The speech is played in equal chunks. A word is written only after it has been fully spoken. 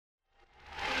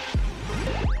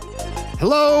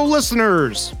Hello,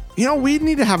 listeners. We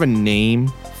need to have a name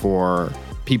for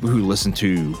people who listen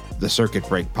to the Circuit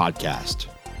Break podcast.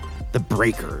 The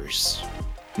Breakers.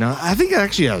 Now, I think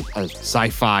actually a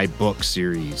sci-fi book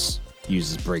series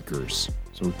uses breakers,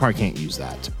 so we probably can't use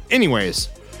that. Anyways,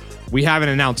 we have an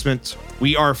announcement.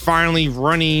 We are finally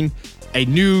running a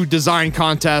new design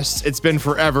contest. It's been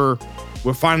forever.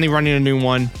 We're finally running a new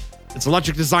one. It's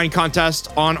electric design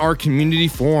contest on our community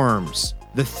forums.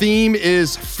 The theme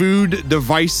is food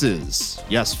devices.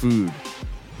 Yes, food.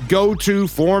 Go to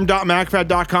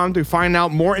forum.macfab.com to find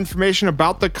out more information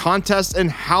about the contest and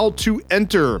how to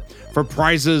enter. For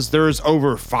prizes, there's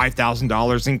over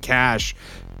 $5,000 in cash,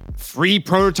 free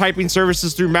prototyping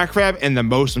services through MacFab, and the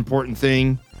most important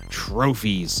thing,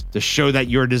 trophies to show that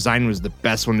your design was the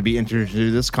best one to be entered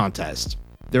into this contest.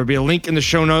 There will be a link in the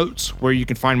show notes where you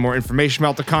can find more information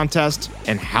about the contest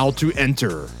and how to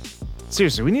enter.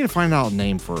 Seriously, we need to find out a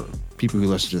name for people who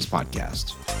listen to this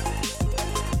podcast.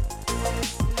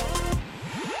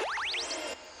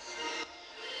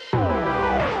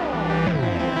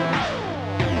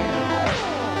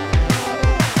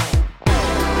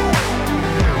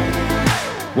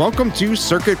 Welcome to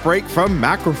Circuit Break from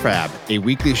MacroFab, a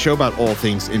weekly show about all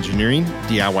things engineering,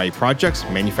 DIY projects,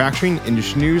 manufacturing,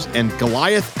 industry news, and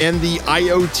Goliath and the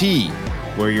IoT.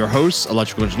 We're your hosts,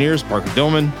 electrical engineers Parker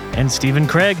Dillman and Stephen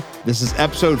Craig. This is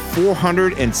episode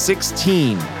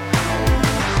 416.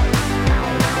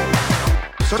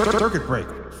 Circuit Break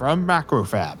from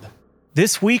MacroFab.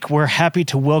 This week, we're happy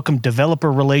to welcome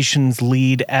developer relations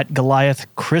lead at Goliath,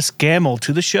 Chris Gammell,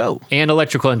 to the show. And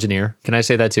electrical engineer. Can I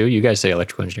say that too? You guys say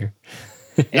electrical engineer.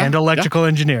 And electrical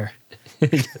engineer.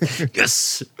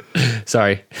 Yes.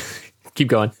 Sorry. Keep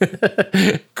going.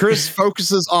 Chris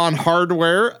focuses on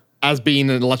hardware as being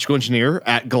an electrical engineer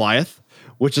at Goliath,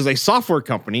 which is a software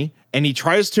company, and he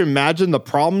tries to imagine the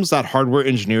problems that hardware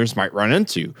engineers might run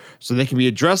into so they can be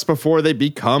addressed before they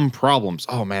become problems.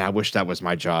 Oh man, I wish that was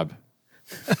my job.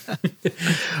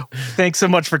 Thanks so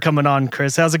much for coming on,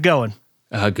 Chris. How's it going?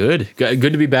 Good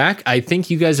to be back. I think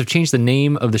you guys have changed the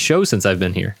name of the show since I've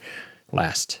been here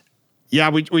last. Yeah,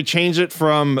 we changed it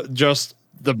from just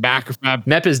the MacroFab.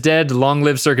 MEP is dead. Long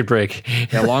live Circuit Break.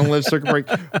 Yeah, long live Circuit Break.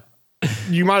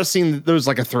 You might have seen there was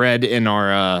like a thread in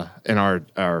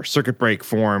our Circuit Break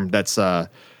forum that's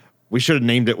we should have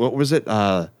named it. What was it?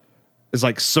 It's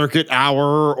like Circuit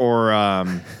Hour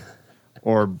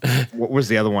or what was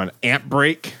the other one? Amp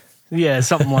Break? Yeah,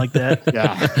 something like that.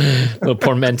 Yeah. A little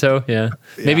portmanteau, yeah.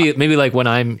 Maybe like when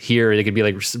I'm here, it could be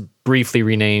like briefly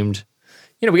renamed.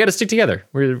 We got to stick together.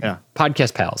 We're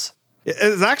podcast pals.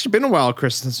 It's actually been a while,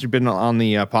 Chris, since you've been on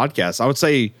the podcast. I would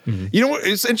say,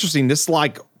 it's interesting. This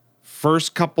like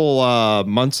first couple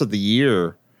months of the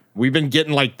year, we've been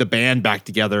getting like the band back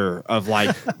together of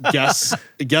like guests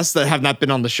that have not been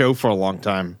on the show for a long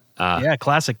time. Yeah,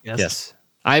 classic guests. Yes.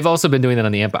 I've also been doing that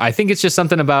on the amp. I think it's just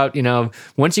something about,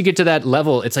 once you get to that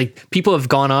level, it's like people have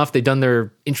gone off, they've done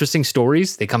their interesting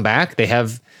stories, they come back, they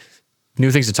have new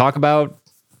things to talk about,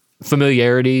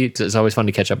 familiarity. It's always fun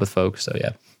to catch up with folks. So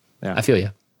yeah, I feel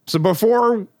you. So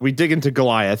before we dig into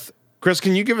Goliath, Chris,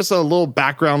 can you give us a little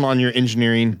background on your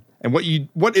engineering and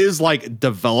what is like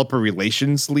developer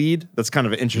relations lead? That's kind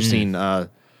of an interesting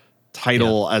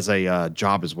title as a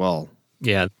job as well.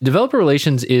 Yeah. Developer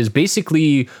relations is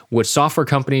basically what software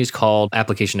companies call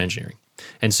application engineering.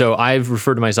 And so I've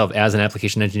referred to myself as an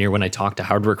application engineer when I talk to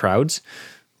hardware crowds,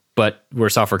 but we're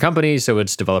a software company, so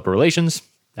it's developer relations.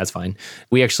 That's fine.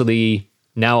 We actually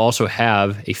now also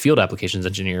have a field applications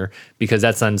engineer because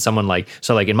that's on someone like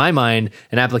in my mind,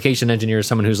 an application engineer is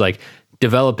someone who's like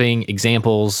developing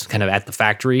examples kind of at the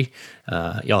factory.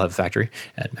 Y'all have a factory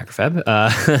at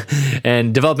MacroFab,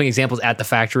 and developing examples at the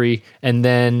factory. And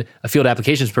then a field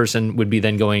applications person would be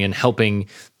then going and helping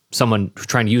someone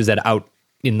trying to use that out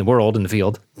in the world, in the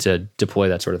field, to deploy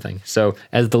that sort of thing. So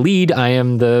as the lead, I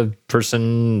am the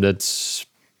person that's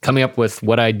coming up with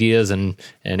what ideas and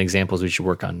examples we should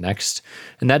work on next.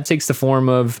 And that takes the form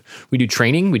of, we do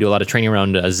training. We do a lot of training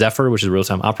around Zephyr, which is a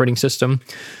real-time operating system.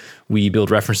 We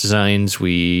build reference designs.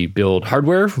 We build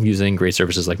hardware using great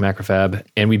services like MacroFab.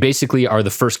 And we basically are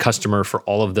the first customer for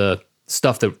all of the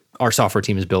stuff that our software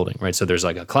team is building, right? So there's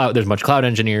like there's much cloud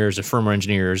engineers and firmware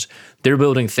engineers. They're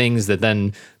building things that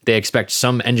then they expect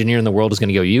some engineer in the world is going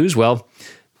to go use. Well,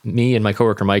 me and my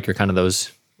coworker Mike are kind of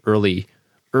those early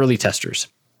testers.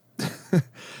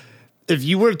 If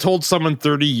you would have told someone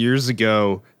 30 years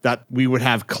ago that we would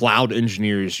have cloud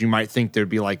engineers, you might think there'd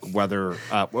be like weather.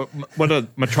 What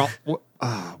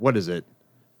is it?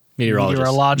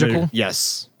 Meteorological.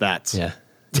 Yes, that's Yeah.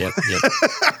 Yep.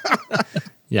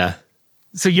 Yeah.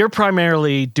 So you're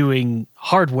primarily doing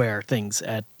hardware things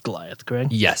at Goliath,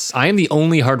 correct? Yes, I am the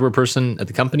only hardware person at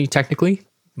the company, technically.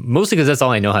 Mostly because that's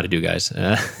all I know how to do, guys.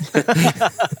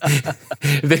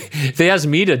 If they ask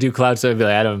me to do cloud stuff, I'd be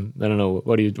like, I don't know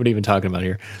what are you even talking about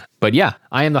here. But yeah,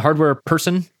 I am the hardware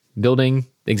person, building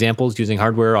examples using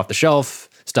hardware off the shelf,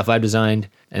 stuff I've designed.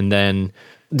 And then,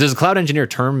 does a cloud engineer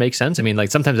term make sense? I mean,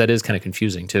 like sometimes that is kind of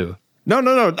confusing too.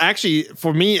 No. Actually,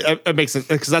 for me, it makes sense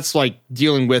because that's like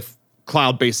dealing with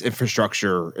cloud-based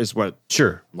infrastructure is what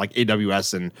like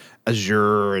AWS and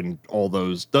Azure and all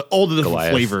the different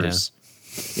Goliath, flavors.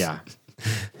 Yeah.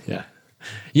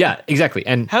 Yeah, exactly.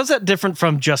 And how's that different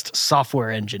from just software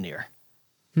engineer?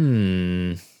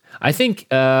 I think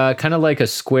kind of like a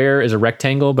square is a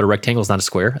rectangle, but a rectangle is not a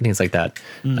square. I think it's like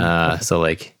that. So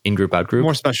like in-group, out-group.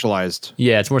 More specialized.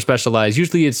 Yeah, it's more specialized.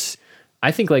 Usually it's,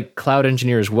 I think like cloud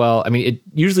engineer as well. I mean, it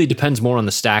usually depends more on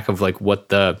the stack of like what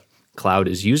the cloud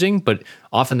is using, but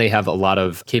often they have a lot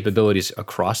of capabilities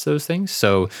across those things.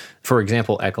 So for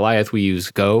example, at Goliath, we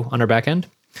use Go on our back end.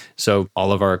 So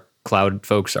all of our cloud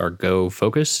folks are Go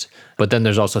focused, but then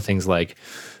there's also things like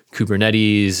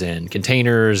Kubernetes and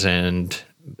containers and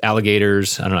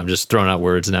alligators. I don't know. I'm just throwing out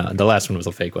words now. The last one was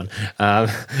a fake one. I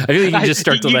feel like you can just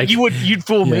start to like you'd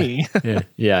fool me.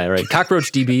 yeah, right.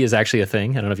 Cockroach DB is actually a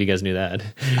thing. I don't know if you guys knew that.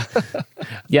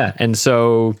 Yeah, and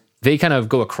so they kind of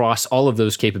go across all of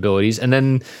those capabilities, and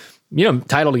then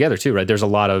tie it all together too, right? There's a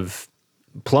lot of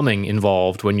plumbing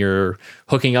involved when you're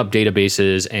hooking up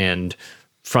databases and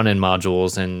front end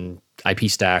modules and IP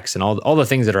stacks and all the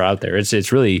things that are out there.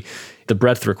 It's really, the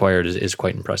breadth required is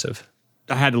quite impressive.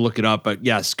 I had to look it up, but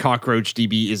yes, Cockroach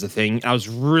DB is a thing. I was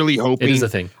really hoping it is a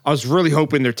thing. I was really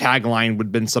hoping their tagline would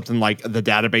have been something like the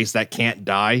database that can't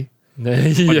die.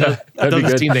 Yeah, that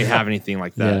doesn't seem they have anything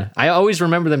like that. Yeah. I always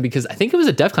remember them because I think it was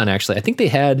at DEF CON actually. I think they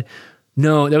had,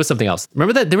 no, that was something else.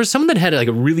 Remember that there was someone that had like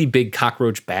a really big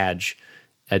cockroach badge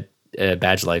at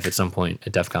Badge Life at some point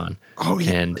at DEF CON. Oh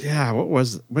yeah, and what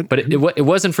was? But it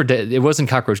wasn't it wasn't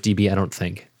Cockroach DB, I don't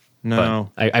think. No,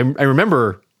 but I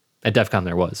remember at DEF CON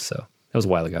there was, so that was a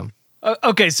while ago.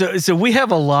 Okay, so we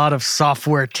have a lot of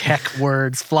software tech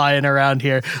words flying around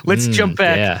here. Let's jump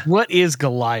back. Yeah. What is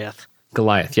Goliath?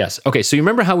 Goliath, yes. Okay, so you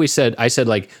remember how I said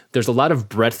like there's a lot of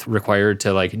breadth required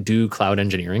to like do cloud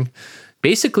engineering.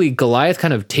 Basically, Goliath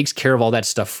kind of takes care of all that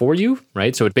stuff for you,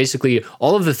 right? So it basically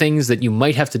all of the things that you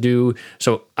might have to do.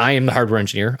 So I am the hardware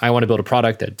engineer. I want to build a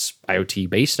product that's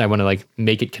IoT based. I want to like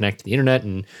make it connect to the internet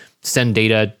and send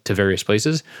data to various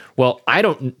places. Well, I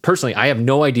have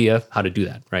no idea how to do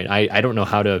that, right? I don't know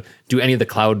how to do any of the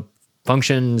cloud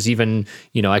functions. Even,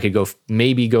 I could go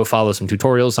follow some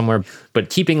tutorials somewhere,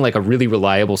 but keeping like a really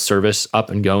reliable service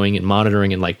up and going and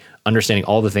monitoring and like understanding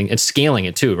all the things and scaling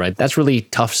it too, right? That's really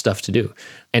tough stuff to do.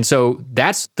 And so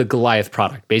that's the Goliath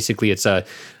product. Basically, it's a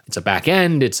back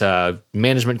end, it's a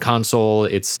management console,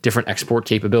 it's different export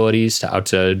capabilities out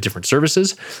to different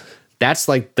services. That's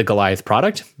like the Goliath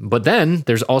product. But then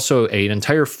there's also an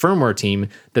entire firmware team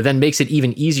that then makes it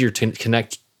even easier to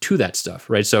connect to that stuff,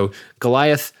 right? So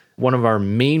Goliath, one of our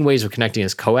main ways of connecting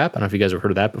is CoAP. I don't know if you guys have heard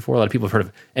of that before. A lot of people have heard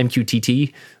of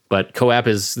MQTT, but CoAP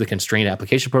is the Constrained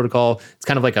Application Protocol. It's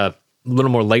kind of like a little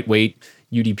more lightweight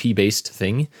UDP-based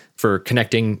thing for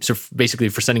connecting, so basically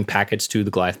for sending packets to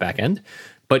the Goliath backend.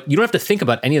 But you don't have to think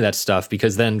about any of that stuff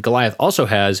because then Goliath also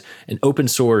has an open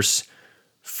source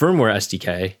firmware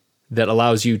SDK that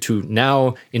allows you to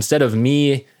now, instead of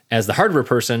me as the hardware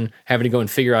person having to go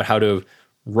and figure out how to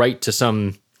write to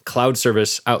some cloud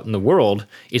service out in the world,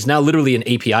 it's now literally an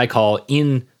API call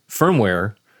in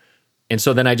firmware. And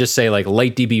so then I just say like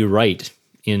lightdb write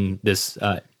in this,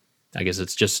 I guess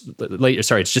it's just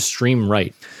stream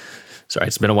write. Sorry,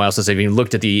 it's been a while since I've even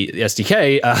looked at the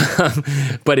SDK,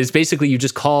 but it's basically you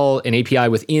just call an API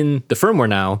within the firmware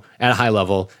now at a high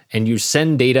level, and you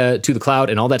send data to the cloud,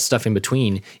 and all that stuff in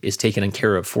between is taken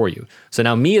care of for you. So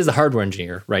now me as the hardware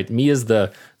engineer, right? Me as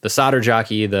the solder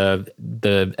jockey,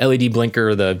 the LED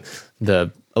blinker,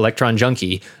 the electron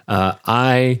junkie.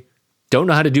 I don't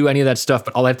know how to do any of that stuff,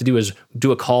 but all I have to do is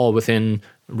do a call within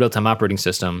real-time operating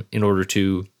system in order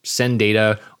to send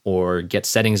data or get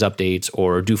settings updates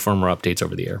or do firmware updates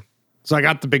over the air. So I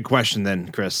got the big question then,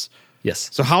 Chris. Yes.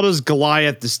 So how does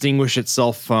Goliath distinguish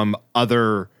itself from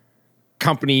other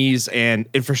companies and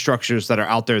infrastructures that are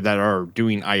out there that are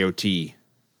doing IoT?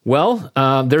 Well,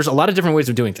 there's a lot of different ways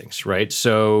of doing things, right?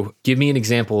 So give me an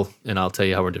example and I'll tell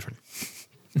you how we're different.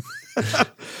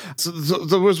 So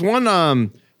there was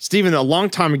one, Stephen, a long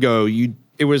time ago,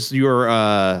 it was your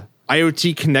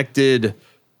IoT connected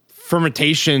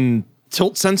fermentation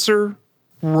tilt sensor.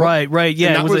 Right.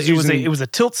 Yeah, it was a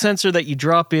tilt sensor that you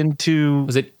drop into.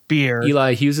 Was it Spear.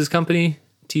 Eli Hughes' company,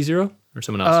 T0, or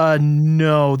someone else?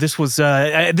 No, this was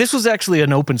actually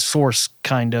an open source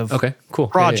kind of Okay, cool.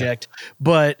 project,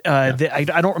 but I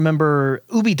don't remember.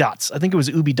 UbiDots. I think it was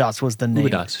UbiDots was the name.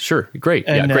 UbiDots, sure, great,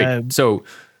 And, great. So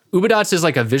UbiDots is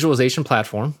like a visualization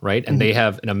platform, right? And they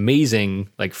have an amazing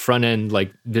like front end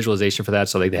like visualization for that.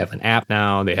 So like they have an app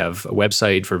now, they have a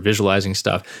website for visualizing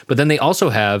stuff, but then they also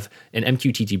have an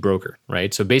MQTT broker,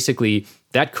 right? So basically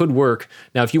that could work.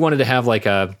 Now, if you wanted to have like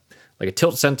a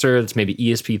tilt sensor that's maybe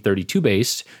ESP32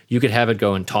 based, you could have it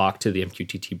go and talk to the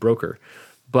MQTT broker.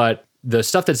 But the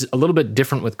stuff that's a little bit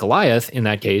different with Goliath in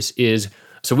that case is,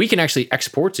 so we can actually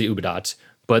export to UbiDots,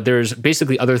 but there's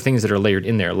basically other things that are layered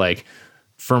in there, like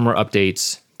firmware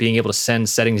updates, being able to send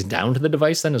settings down to the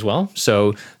device then as well.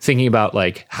 So thinking about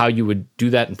like how you would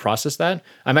do that and process that.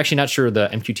 I'm actually not sure the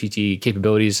MQTT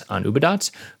capabilities on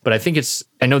UbiDots, but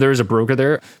I know there is a broker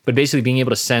there, but basically being able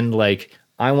to send like,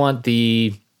 I want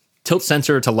the tilt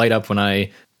sensor to light up when I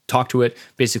talk to it,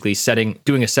 basically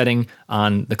doing a setting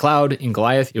on the cloud in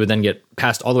Goliath. It would then get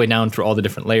passed all the way down through all the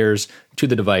different layers to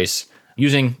the device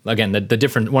using, again,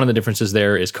 one of the differences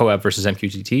there is CoAP versus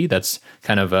MQTT. That's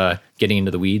kind of getting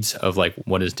into the weeds of like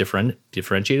what is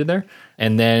differentiated there.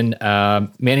 And then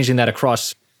managing that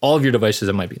across all of your devices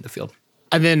that might be in the field.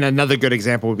 And then another good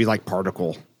example would be like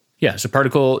Particle. Yeah, so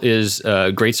Particle is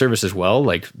a great service as well.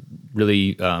 Like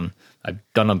really, I've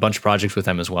done a bunch of projects with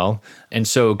them as well. And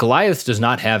so Goliath does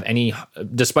not have any,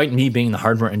 despite me being the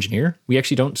hardware engineer, we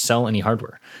actually don't sell any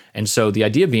hardware. And so the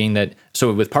idea being that,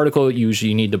 so with Particle, usually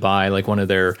you need to buy like one of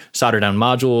their solder down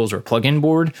modules or plug-in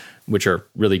board, which are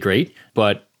really great.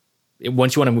 But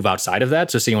once you want to move outside of that,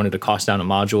 so say you wanted to cost down a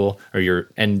module or your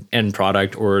end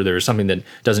product, or there's something that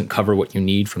doesn't cover what you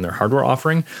need from their hardware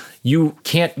offering, you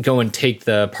can't go and take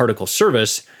the Particle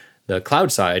service, the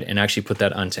cloud side, and actually put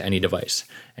that onto any device.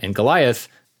 And Goliath,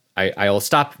 I'll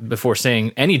stop before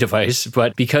saying any device,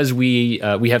 but because we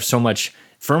have so much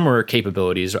firmware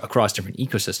capabilities across different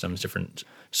ecosystems, different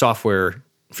software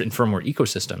and firmware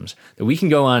ecosystems, that we can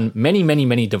go on many, many,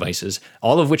 many devices,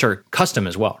 all of which are custom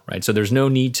as well, right? So there's no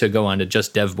need to go onto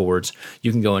just dev boards.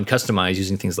 You can go and customize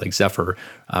using things like Zephyr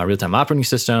real-time operating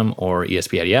system or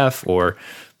ESP-IDF or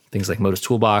things like Modus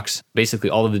Toolbox, basically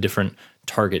all of the different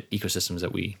target ecosystems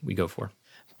that we go for.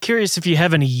 Curious if you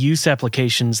have any use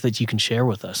applications that you can share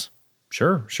with us.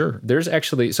 Sure. There's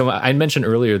actually, so I mentioned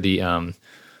earlier the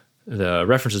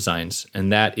reference designs,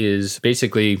 and that is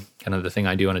basically kind of the thing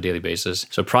I do on a daily basis.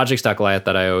 So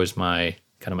projects.goliath.io is my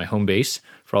home base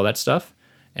for all that stuff.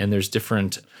 And there's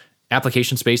different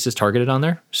application spaces targeted on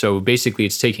there. So basically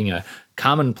it's taking a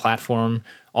common platform.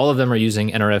 All of them are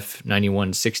using NRF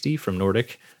 9160 from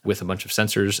Nordic with a bunch of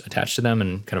sensors attached to them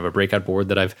and kind of a breakout board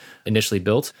that I've initially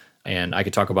built. And I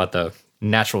could talk about the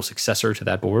natural successor to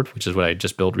that board, which is what I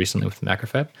just built recently with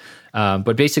Macrofab.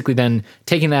 But basically then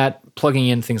taking that, plugging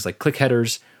in things like click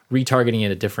headers, retargeting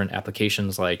it at different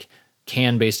applications like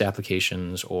CAN-based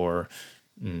applications or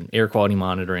air quality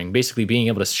monitoring, basically being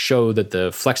able to show that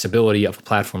the flexibility of a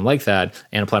platform like that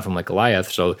and a platform like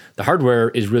Goliath. So the hardware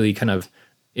is really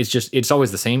it's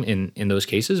always the same in those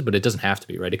cases, but it doesn't have to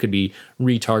be, right? It could be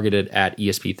retargeted at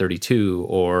ESP32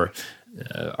 or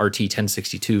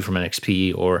RT1062 from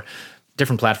NXP or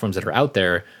different platforms that are out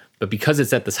there. But because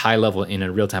it's at this high level in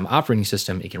a real-time operating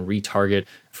system, it can retarget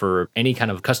for any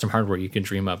kind of custom hardware you can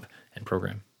dream up and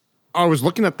program. I was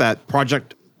looking at that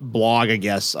project blog, I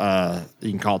guess you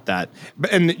can call it that,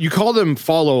 and you call them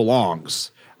follow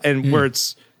alongs, and where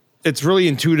it's really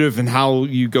intuitive in how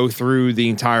you go through the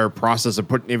entire process of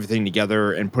putting everything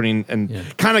together and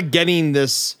kind of getting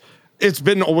this. It's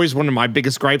been always one of my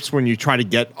biggest gripes when you try to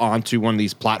get onto one of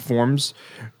these platforms,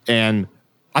 and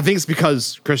I think it's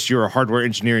because, Chris, you're a hardware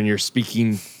engineer and you're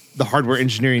speaking the hardware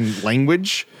engineering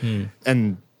language,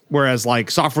 and whereas like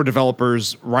software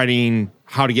developers writing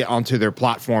how to get onto their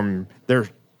platform,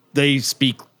 they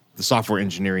speak the software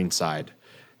engineering side,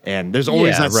 and there's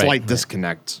always that slight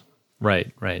disconnect.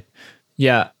 Right.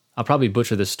 Yeah, I'll probably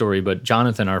butcher this story, but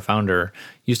Jonathan, our founder,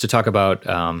 used to talk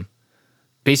about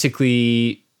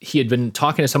basically he had been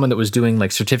talking to someone that was doing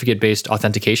like certificate-based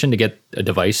authentication to get a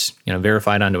device,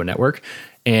 verified onto a network.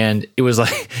 And it was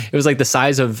like the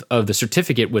size of the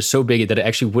certificate was so big that it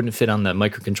actually wouldn't fit on the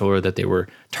microcontroller that they were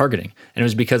targeting. And it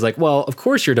was because like, well, of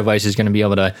course your device is going to be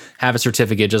able to have a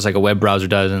certificate just like a web browser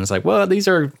does. And it's like, well, these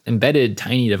are embedded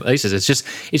tiny devices. It's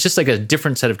just like a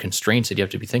different set of constraints that you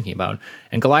have to be thinking about.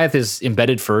 And Goliath is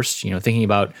embedded first, thinking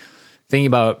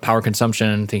about power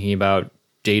consumption, thinking about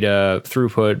data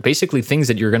throughput, basically things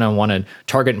that you're going to want to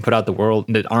target and put out the world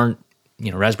that aren't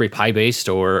Raspberry Pi based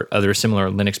or other similar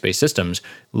Linux based systems,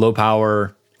 low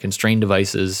power, constrained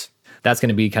devices. That's going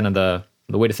to be kind of the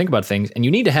the way to think about things. And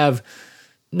you need to have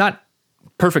not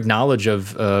perfect knowledge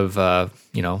of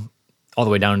all the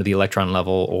way down to the electron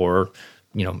level, or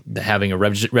having a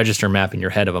register map in your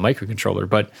head of a microcontroller,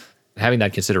 but having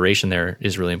that consideration there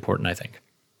is really important, I think.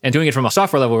 And doing it from a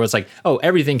software level where it's like, oh,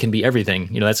 everything can be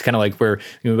everything. That's kind of like where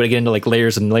we get into like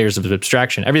layers and layers of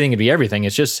abstraction. Everything can be everything.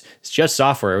 It's just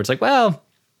software. It's like, well,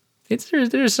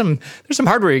 there's some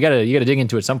hardware you gotta dig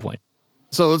into at some point.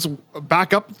 So let's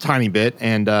back up a tiny bit.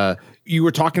 And you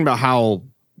were talking about how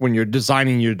when you're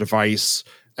designing your device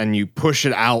and you push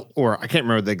it out, or I can't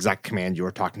remember the exact command you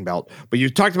were talking about, but you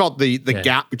talked about the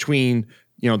gap between,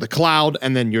 the cloud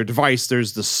and then your device.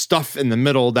 There's the stuff in the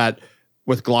middle that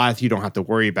with Goliath you don't have to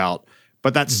worry about.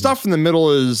 But that stuff in the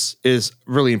middle is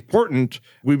really important.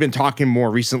 We've been talking more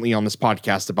recently on this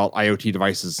podcast about IoT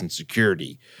devices and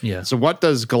security. Yeah. So what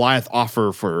does Goliath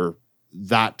offer for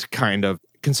that kind of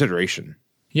consideration?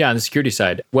 Yeah, on the security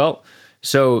side. Well,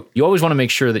 so you always want to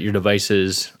make sure that your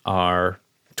devices are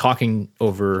talking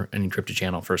over an encrypted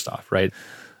channel first off, right?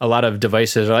 A lot of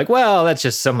devices are like, well, that's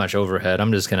just so much overhead.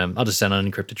 I'll just send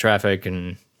unencrypted traffic,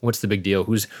 and what's the big deal?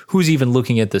 Who's even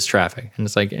looking at this traffic? And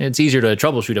it's like, it's easier to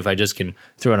troubleshoot if I just can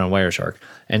throw it on Wireshark.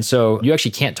 And so you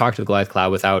actually can't talk to the Goliath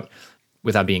Cloud without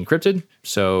being encrypted.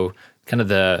 So kind of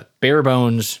the bare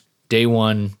bones day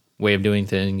one way of doing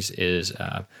things is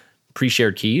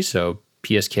pre-shared keys. So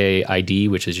PSK ID,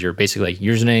 which is your basically like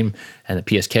username, and the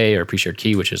PSK or pre-shared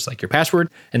key, which is like your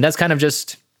password. And that's kind of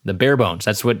just the bare bones.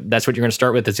 That's what you're going to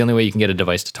start with. That's the only way you can get a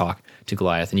device to talk to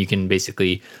Goliath. And you can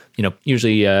basically,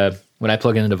 usually when I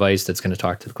plug in a device that's going to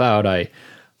talk to the cloud, I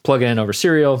plug it in over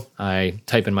serial, I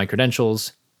type in my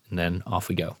credentials, and then off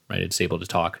we go, right? It's able to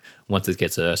talk once it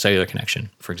gets a cellular connection,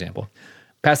 for example.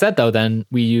 Past that, though, then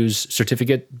we use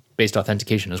certificate-based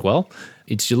authentication as well.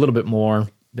 It's a little bit more,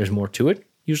 there's more to it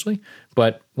usually.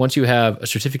 But once you have a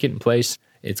certificate in place,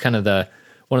 it's kind of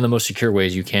one of the most secure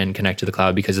ways you can connect to the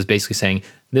cloud, because it's basically saying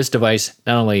this device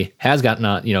not only has gotten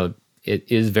on, it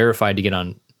is verified to get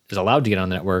on, is allowed to get on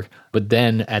the network, but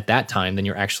then at that time, then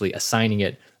you're actually assigning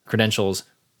it credentials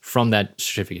from that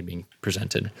certificate being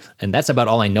presented. And that's about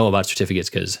all I know about certificates,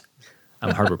 because I'm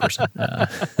a hardware person.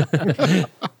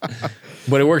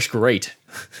 But it works great.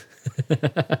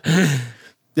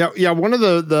 Yeah. One of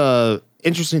the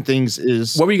interesting things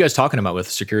is, what were you guys talking about with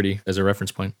security as a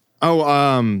reference point?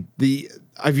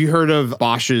 Have you heard of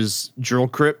Bosch's drill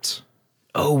crypt?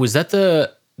 Oh, was that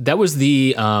the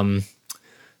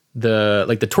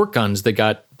torque guns that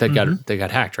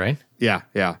got hacked, right?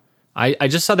 Yeah. I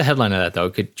just saw the headline of that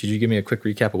though. Could you give me a quick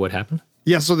recap of what happened?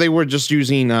 Yeah, so they were just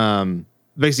using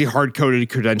basically hard-coded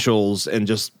credentials and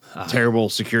just terrible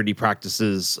security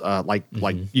practices, like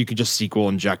you could just SQL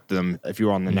inject them if you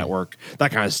were on the network,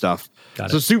 that kind of stuff.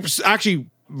 Got it. Actually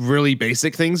really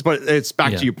basic things, but it's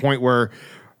back to your point where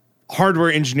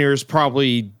hardware engineers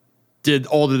probably did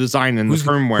all the design and the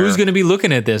firmware. Who's going to be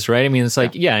looking at this, right? I mean, it's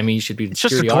like, you should be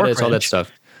security audits, all that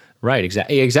stuff. Right,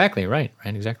 exactly, right,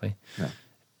 exactly. Yeah.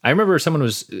 I remember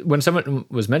when someone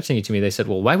was mentioning it to me, they said,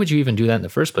 well, why would you even do that in the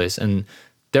first place? And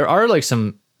there are like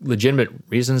some legitimate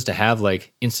reasons to have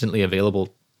like instantly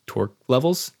available torque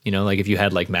levels, like if you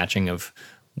had like matching of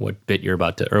what bit you're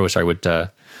about to,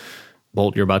 what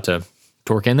bolt you're about to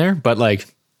torque in there. But like,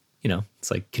 it's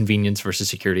like convenience versus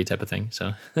security type of thing.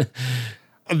 So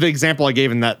the example I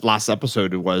gave in that last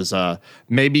episode was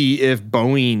maybe if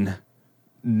Boeing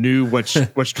knew which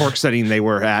torque setting they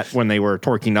were at when they were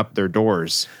torquing up their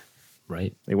doors,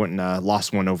 right? They wouldn't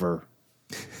lost one over.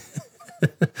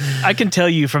 I can tell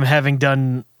you from having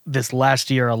done this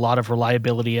last year a lot of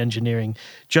reliability engineering,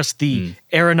 just the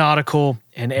aeronautical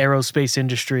and aerospace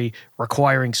industry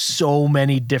requiring so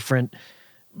many different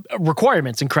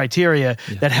requirements and criteria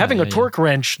that having a torque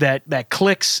wrench that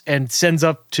clicks and sends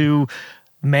up to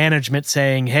management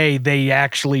saying, hey, they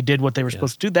actually did what they were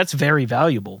supposed to do, that's very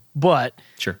valuable. But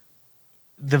sure,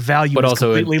 the value is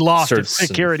completely lost if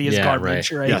security is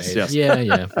garbage, right? Yes.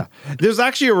 Yeah. There's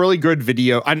actually a really good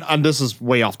video, and this is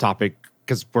way off topic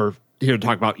because we're here to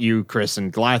talk about you, Chris,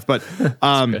 and Goliath, but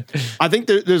I think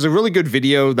there's a really good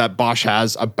video that Bosch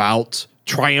has about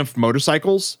Triumph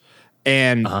motorcycles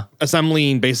and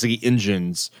assembling basically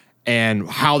engines, and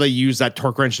how they use that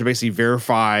torque wrench to basically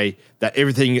verify that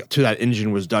everything to that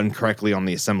engine was done correctly on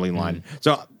the assembly line.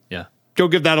 So go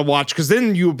give that a watch, because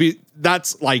then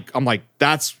that's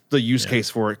the use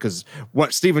case for it. Because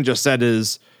what Steven just said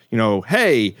is,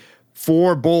 hey,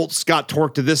 4 bolts got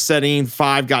torqued to this setting,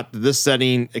 5 got to this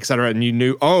setting, et cetera. And you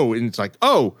knew, and it's like,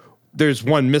 there's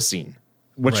one missing.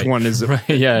 Which one is it? Right.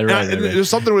 Yeah, right. There's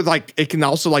something with it can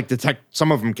also detect,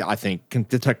 some of them I think can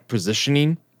detect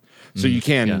positioning. So you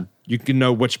can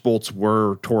know which bolts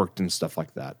were torqued and stuff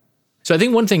like that. So I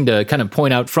think one thing to kind of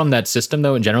point out from that system,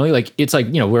 though, and generally, like it's like,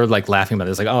 we're like laughing about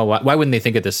this, like, oh, why wouldn't they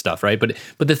think of this stuff, right? But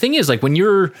the thing is, like, when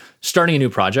you're starting a new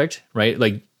project, right?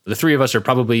 Like the three of us are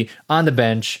probably on the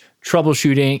bench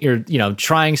troubleshooting, or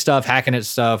trying stuff, hacking at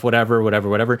stuff, whatever.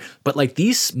 But like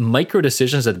these micro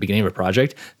decisions at the beginning of a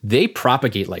project, they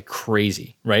propagate like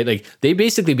crazy, right? Like they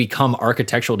basically become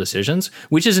architectural decisions,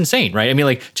 which is insane, right? I mean,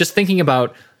 like just thinking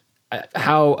about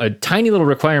how a tiny little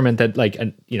requirement that like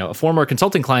a former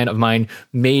consulting client of mine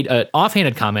made an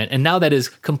offhanded comment, and now that is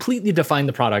completely defined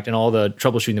the product and all the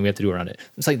troubleshooting that we have to do around it.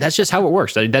 It's like that's just how it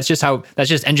works. That's just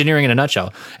engineering in a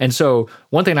nutshell. And so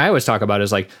one thing I always talk about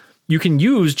is like you can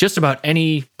use just about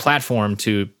any platform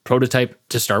to prototype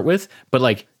to start with, but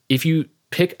like if you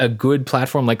pick a good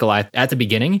platform like Goliath at the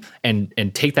beginning and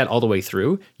take that all the way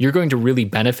through, you're going to really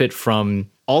benefit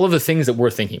from all of the things that we're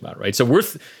thinking about, right? So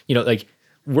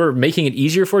we're making it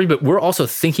easier for you, but we're also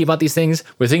thinking about these things.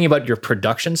 We're thinking about your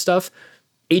production stuff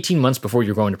 18 months before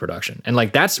you're going to production. And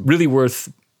like, that's really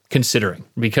worth considering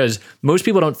because most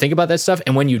people don't think about that stuff.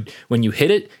 And when you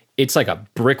hit it, it's like a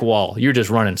brick wall. You're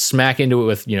just running smack into it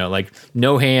with, like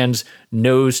no hands,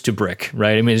 nose to brick,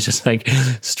 right? I mean, it's just like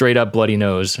straight up bloody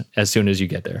nose as soon as you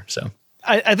get there. So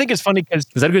I think it's funny because...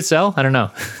 Is that a good sell? I don't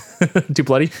know. Too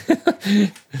bloody?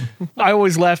 I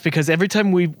always laugh because every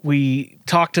time we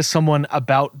talk to someone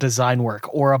about design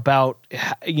work or about,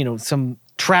 some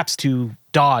traps to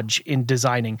dodge in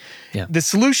designing, the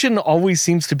solution always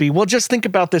seems to be, well, just think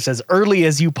about this as early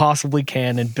as you possibly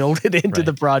can and build it into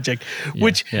the project,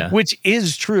 which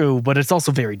is true, but it's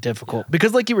also very difficult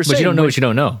because like you were saying... But you don't know what you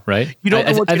don't know, right? You don't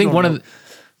know what you don't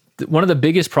know. One of the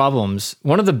biggest problems,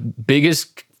 one of the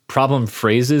biggest problem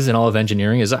phrases in all of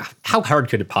engineering is how hard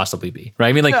could it possibly be, right?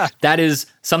 I mean, like that is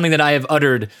something that I have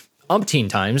uttered umpteen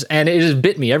times and it has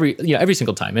bit me every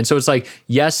single time. And so it's like,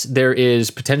 yes, there is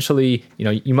potentially,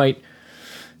 you might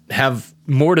have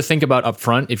more to think about up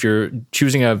front if you're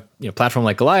choosing a platform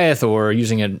like Goliath or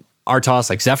using an RTOS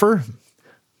like Zephyr,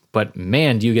 but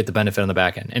man, do you get the benefit on the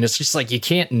back end. And it's just like, you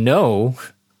can't know,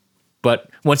 but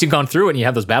once you've gone through it and you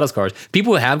have those battle scars,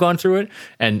 people who have gone through it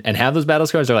and have those battle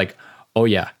scars are like, oh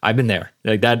yeah, I've been there.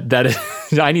 Like that is,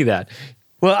 I need that.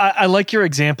 Well, I like your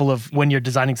example of when you're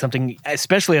designing something,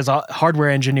 especially as a hardware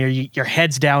engineer, your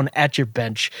head's down at your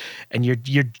bench and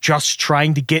you're just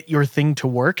trying to get your thing to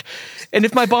work. And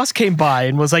if my boss came by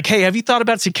and was like, hey, have you thought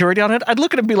about security on it? I'd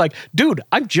look at him and be like, dude,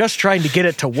 I'm just trying to get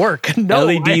it to work. No,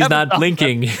 LED's not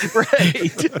blinking.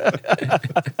 Right.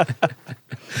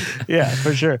 Yeah,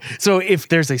 for sure. So if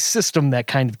there's a system that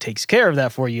kind of takes care of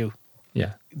that for you,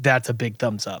 that's a big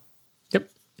thumbs up.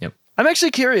 I'm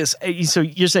actually curious. So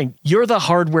you're saying you're the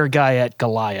hardware guy at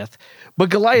Goliath,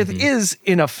 but Goliath is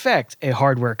in effect a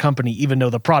hardware company, even though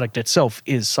the product itself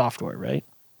is software, right?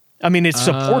 I mean, it's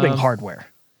supporting hardware.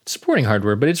 Supporting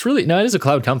hardware, but it's really, it is a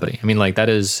cloud company. I mean, like that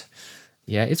is,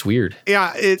 it's weird.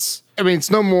 Yeah, it's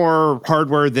no more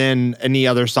hardware than any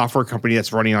other software company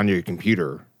that's running on your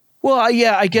computer. Well,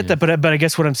 I get that, but I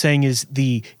guess what I'm saying is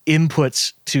the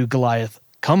inputs to Goliath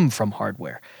come from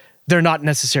hardware. They're not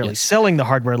necessarily selling the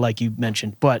hardware like you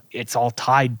mentioned, but it's all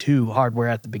tied to hardware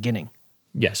at the beginning.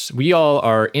 Yes, we all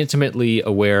are intimately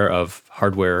aware of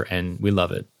hardware and we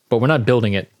love it, but we're not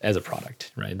building it as a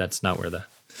product, right? That's not where there's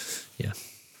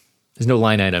no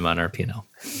line item on our P&L.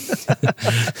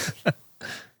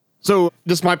 So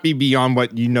this might be beyond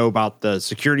what you know about the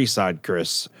security side,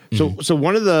 Chris. So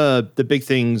one of the big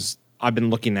things I've been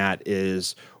looking at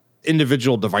is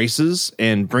individual devices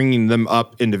and bringing them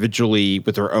up individually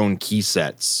with their own key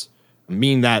sets,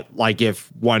 meaning that like if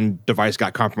one device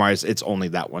got compromised, it's only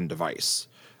that one device,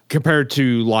 compared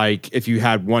to like if you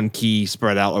had one key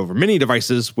spread out over many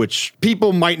devices, which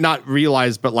people might not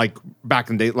realize, but like back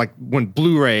in the day, like when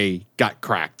Blu-ray got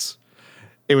cracked,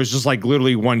 it was just like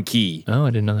literally one key. Oh,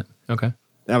 I didn't know that. Okay.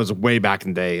 That was way back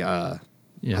in the day.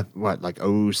 Like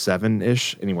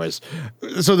 07-ish? Anyways.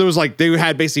 So there was like, they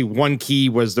had basically one key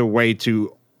was the way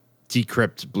to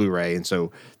decrypt Blu-ray. And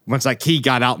so once that key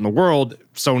got out in the world,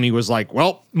 Sony was like,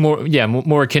 well.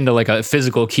 More akin to like a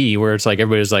physical key where it's like,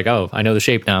 everybody's like, oh, I know the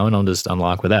shape now and I'll just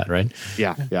unlock with that, right?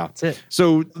 Yeah. That's it.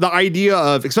 So the idea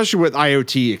of, especially with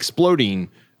IoT exploding,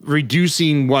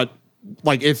 reducing what,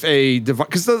 like if a device,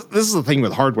 because this is the thing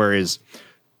with hardware is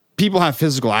people have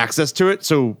physical access to it.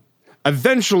 So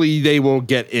eventually they will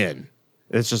get in.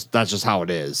 That's just how it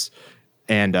is.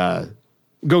 And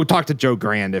go talk to Joe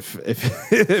Grand if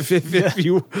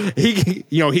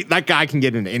that guy can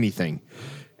get into anything.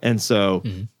 And so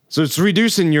so it's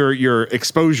reducing your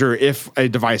exposure if a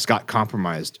device got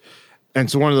compromised. And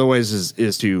so one of the ways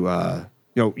is to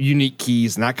unique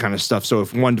keys and that kind of stuff. So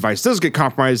if one device does get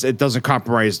compromised, it doesn't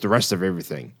compromise the rest of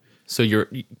everything. So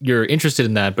you're interested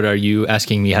in that, but are you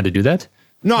asking me how to do that?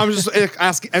 No, I'm just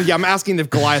asking. Yeah, I'm asking if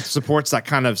Goliath supports that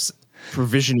kind of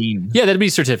provisioning. Yeah, that'd be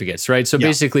certificates, right? So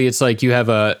basically, it's like you have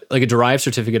a derived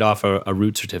certificate off a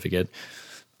root certificate.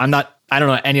 I don't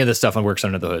know any of the stuff that works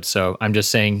under the hood, so I'm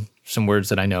just saying some words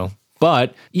that I know.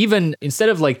 But even instead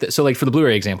of like, so like for the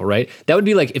Blu-ray example, right? That would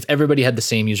be like if everybody had the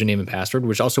same username and password,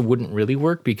 which also wouldn't really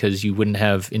work because you wouldn't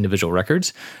have individual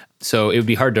records. So it would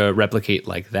be hard to replicate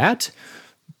like that.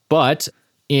 But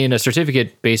in a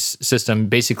certificate-based system,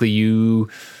 basically you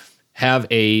have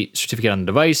a certificate on the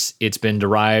device. It's been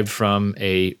derived from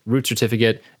a root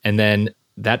certificate, and then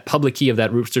that public key of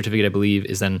that root certificate, I believe,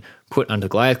 is then put onto the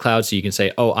Goliath cloud. So you can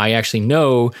say, oh, I actually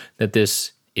know that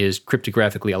this is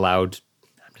cryptographically allowed.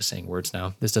 I'm just saying words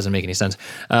now. This doesn't make any sense.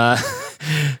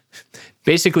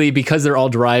 Basically, because they're all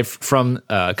derived from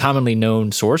a commonly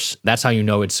known source, that's how you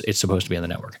know it's supposed to be on the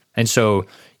network. And so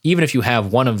even if you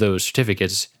have one of those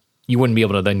certificates, you wouldn't be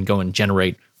able to then go and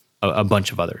generate a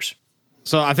bunch of others.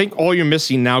 So I think all you're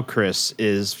missing now, Chris,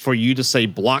 is for you to say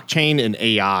blockchain and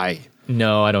AI.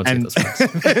 No, I don't see those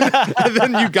ones. And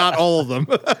then you got all of them.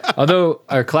 Although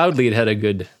our cloud lead had a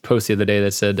good post the other day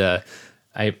that said,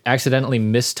 I accidentally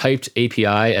mistyped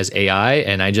API as AI,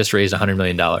 and I just raised $100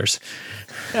 million.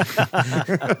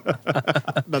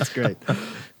 That's great.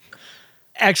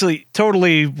 Actually,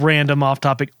 totally random off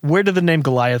topic. Where did the name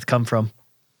Goliath come from?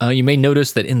 You may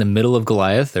notice that in the middle of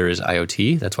Goliath, there is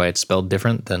IoT. That's why it's spelled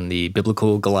different than the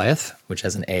biblical Goliath, which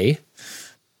has an A.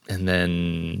 And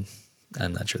then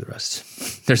I'm not sure the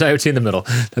rest. There's IoT in the middle.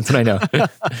 That's what I know.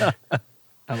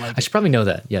 I should probably know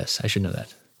that. Yes, I should know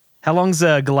that. How long's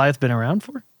Goliath been around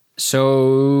for?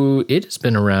 So it has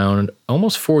been around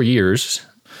almost 4 years.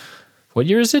 What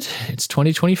year is it? It's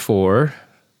 2024.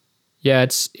 Yeah,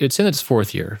 it's in its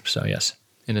fourth year. So yes,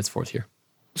 in its fourth year.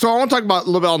 So I want to talk about a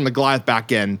little bit on the Goliath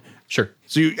backend. Sure.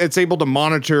 So it's able to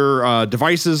monitor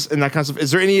devices and that kind of stuff.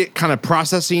 Is there any kind of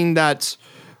processing that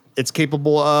it's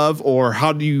capable of, or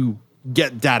how do you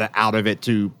get data out of it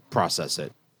to process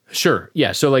it? Sure.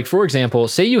 Yeah. So like, for example,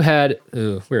 say you had,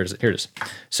 where is it? Here it is.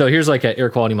 So here's like an air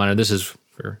quality monitor. This is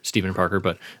for Stephen Parker,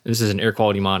 but this is an air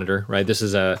quality monitor, right? This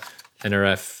is a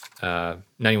NRF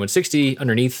 9160.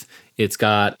 Underneath, it's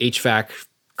got HVAC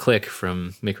click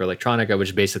from Microelectronica, which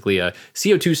is basically a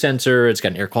CO2 sensor. It's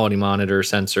got an air quality monitor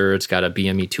sensor. It's got a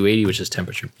BME 280, which is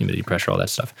temperature, humidity, pressure, all that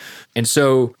stuff. And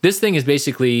so this thing is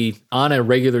basically on a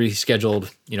regularly scheduled,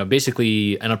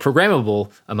 basically on a programmable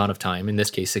amount of time, in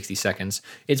this case, 60 seconds.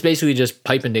 It's basically just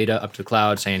piping data up to the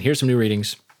cloud saying, here's some new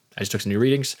readings. I just took some new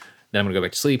readings. Then I'm going to go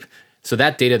back to sleep. So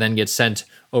that data then gets sent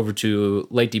over to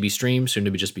LightDB Stream, soon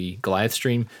to just be Goliath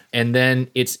Stream. And then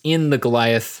it's in the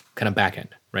Goliath kind of backend,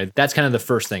 right? That's kind of the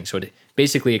first thing. So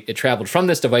it traveled from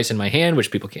this device in my hand, which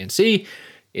people can't see.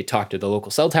 It talked to the local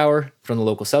cell tower. From the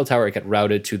local cell tower, it got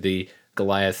routed to the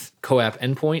Goliath CoAP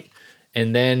endpoint.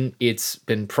 And then it's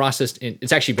been processed.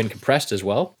 It's actually been compressed as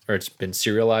well, or it's been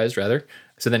serialized rather.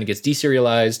 So then it gets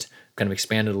deserialized, kind of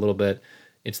expanded a little bit.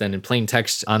 It's then in plain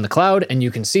text on the cloud, and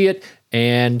you can see it.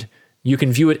 And you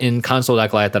can view it in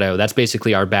console.goliath.io. That's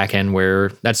basically our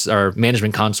backend that's our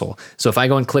management console. So if I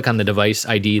go and click on the device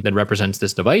ID that represents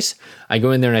this device, I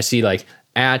go in there and I see like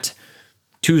at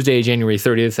Tuesday, January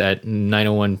 30th at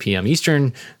 9:01 p.m.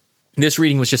 Eastern, this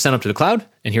reading was just sent up to the cloud,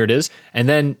 and here it is. And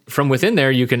then from within there,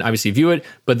 you can obviously view it,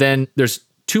 but then there's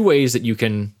two ways that you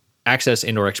can access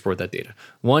and or export that data.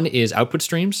 One is output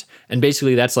streams, and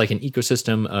basically that's like an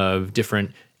ecosystem of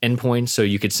different endpoints. So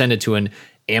you could send it to an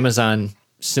Amazon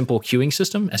simple queuing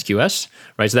system, SQS,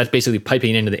 right? So that's basically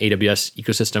piping into the AWS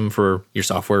ecosystem for your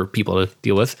software people to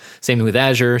deal with. Same thing with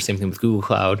Azure, same thing with Google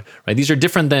Cloud, right? These are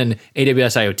different than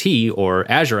AWS IoT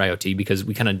or Azure IoT because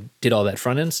we kind of did all that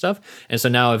front end stuff. And so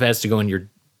now if it has to go in your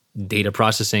data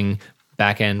processing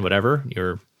backend, whatever,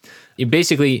 you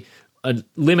basically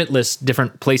limitless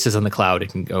different places on the cloud.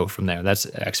 It can go from there. That's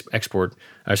that's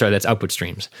output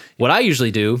streams. What I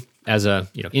usually do as a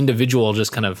individual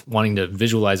just kind of wanting to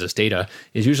visualize this data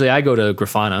is usually I go to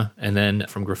Grafana, and then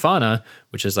from Grafana,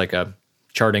 which is like a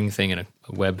charting thing and a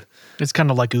web. It's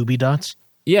kind of like Ubidots.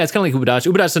 Yeah, it's kind of like Ubidots.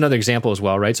 Ubidots is another example as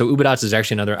well, right? So Ubidots is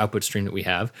actually another output stream that we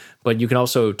have, but you can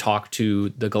also talk to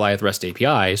the Goliath REST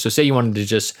API. So say you wanted to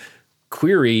just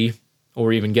query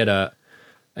or even get a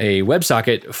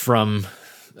WebSocket from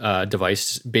a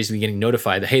device, basically getting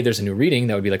notified that, hey, there's a new reading.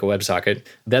 That would be like a WebSocket.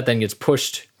 That then gets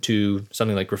pushed to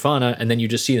something like Grafana, and then you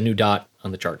just see the new dot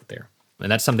on the chart there.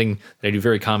 And that's something that I do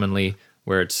very commonly,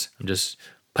 where I'm just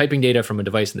piping data from a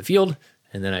device in the field,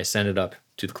 and then I send it up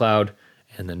to the cloud,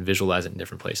 and then visualize it in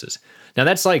different places. Now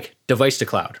that's like device to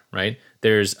cloud, right?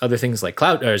 There's other things like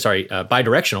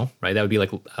bidirectional, right? That would be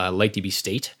like LightDB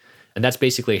State. And that's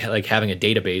basically like having a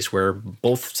database where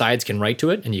both sides can write to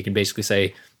it, and you can basically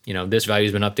say, this value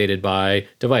has been updated by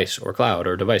device or cloud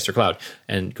or device or cloud,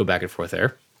 and go back and forth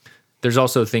there. There's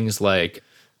also things like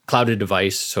cloud to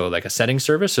device, so like a setting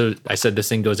service. So I said this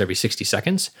thing goes every 60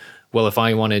 seconds. Well, if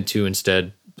I wanted to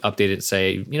instead update it,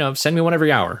 say, send me one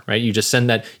every hour, right? You just send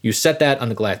that, you set that on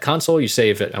the Goliath console. You say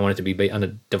if I want it to be on a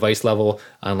device level,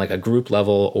 on like a group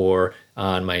level, or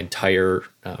on my entire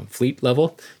fleet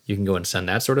level, you can go and send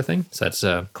that sort of thing. So that's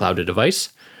cloud to device.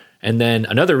 And then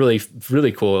another really,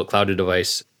 really cool cloud to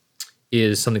device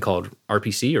is something called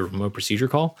RPC, or remote procedure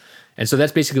call. And so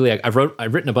that's basically like I've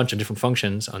written a bunch of different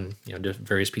functions on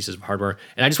various pieces of hardware,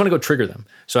 and I just want to go trigger them.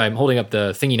 So I'm holding up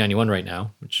the Thingy 91 right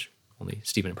now, which only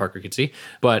Stephen and Parker could see,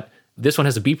 but this one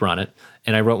has a beeper on it,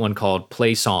 and I wrote one called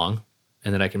Play Song,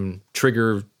 and then I can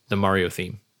trigger the Mario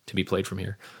theme to be played from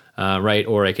here, right?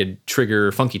 Or I could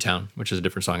trigger Funky Town, which is a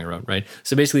different song I wrote, right?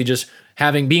 So basically just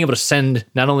being able to send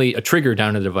not only a trigger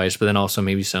down to the device, but then also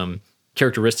maybe some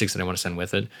characteristics that I want to send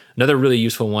with it. Another really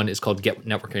useful one is called Get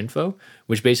Network Info,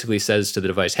 which basically says to the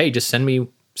device, hey, just send me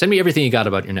everything you got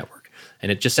about your network. And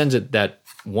it just sends it that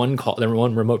one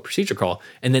remote procedure call,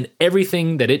 and then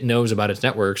everything that it knows about its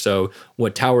network. So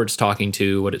what tower it's talking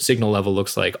to, what its signal level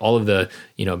looks like, all of the,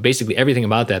 basically everything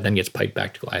about that then gets piped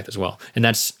back to Goliath as well. And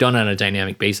that's done on a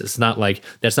dynamic basis. It's not like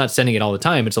that's not sending it all the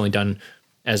time. It's only done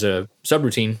as a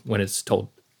subroutine when it's told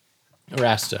or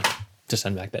asked to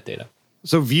send back that data.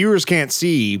 So viewers can't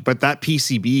see, but that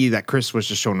PCB that Chris was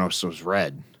just showing us was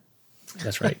red.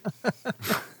 That's right.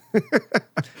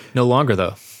 No longer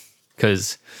though,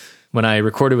 because when I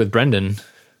recorded with Brendan,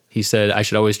 he said I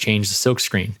should always change the silk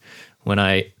screen when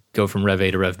I go from Rev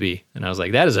A to Rev B. And I was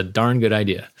like, that is a darn good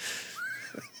idea.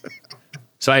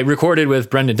 So I recorded with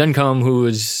Brendan Duncombe, who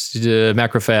is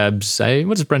Macrofab's,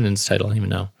 what's Brendan's title? I don't even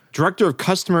know. Director of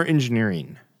Customer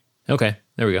Engineering. Okay,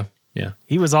 there we go. Yeah.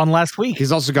 He was on last week.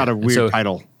 He's also got a weird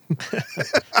title.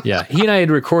 Yeah, he and I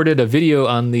had recorded a video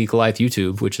on the Goliath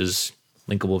YouTube, which is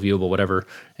linkable, viewable, whatever.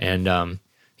 And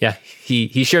yeah,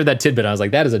 he shared that tidbit. I was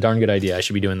like, that is a darn good idea. I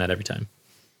should be doing that every time.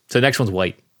 So the next one's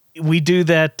white. We do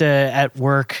that at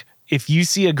work. If you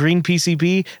see a green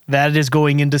PCB, that is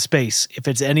going into space. If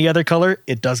it's any other color,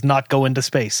 it does not go into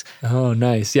space. Oh,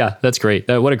 nice. Yeah, that's great.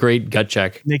 What a great gut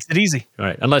check. Makes it easy. All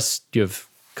right, unless you have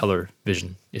color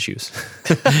vision issues.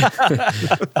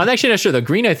 I'm actually not sure. The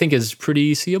green, I think, is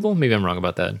pretty seeable. Maybe I'm wrong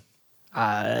about that.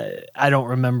 I don't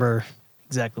remember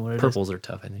exactly what it is. Purples are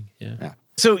tough, I think. Yeah.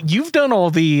 So you've done all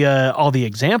the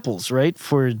examples, right,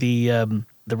 for the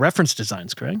reference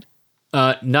designs, correct?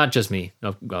 Not just me.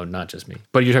 No, not just me.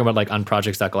 But you're talking about like on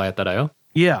projects.goliath.io?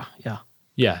 Yeah.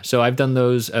 Yeah. So I've done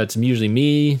those. It's usually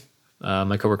me,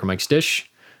 my coworker Mike Stish,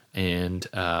 and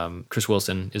Chris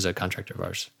Wilson is a contractor of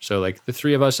ours. So like the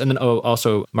three of us, and then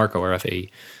also Marco, our FAE.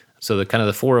 So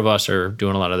the four of us are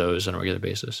doing a lot of those on a regular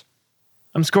basis.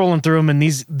 I'm scrolling through them, and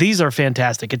these are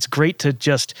fantastic. It's great to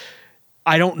just,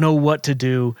 I don't know what to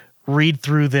do, read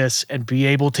through this and be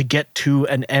able to get to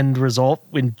an end result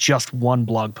in just one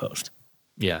blog post.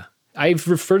 Yeah. I've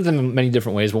referred to them in many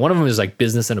different ways, but one of them is like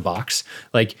business in a box.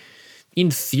 Like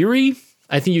in theory,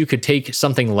 I think you could take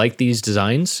something like these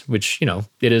designs, which,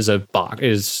 it is a box,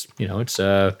 it's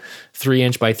a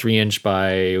 3-inch by 3-inch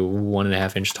by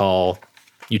 1.5-inch tall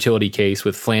utility case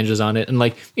with flanges on it. And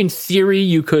like in theory,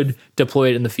 you could deploy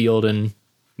it in the field and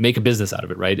make a business out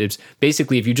of it, right? It's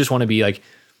basically, if you just want to be like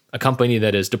a company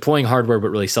that is deploying hardware but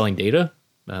really selling data,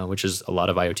 which is a lot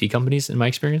of IoT companies in my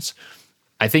experience,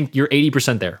 I think you're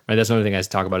 80% there, right? That's another thing I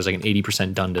talk about is like an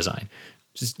 80% done design.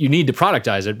 Just, you need to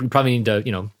productize it. You probably need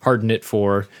to, harden it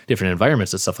for different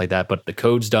environments and stuff like that. But the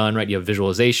code's done, right? You have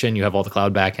visualization, you have all the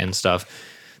cloud backend stuff.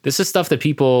 This is stuff that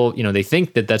people, they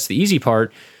think that that's the easy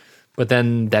part, but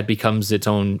then that becomes its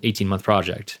own 18-month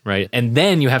project, right? And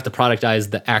then you have to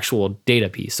productize the actual data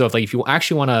piece. So if you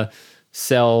actually want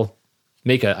to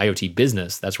make an IoT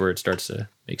business, that's where it starts to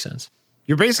make sense.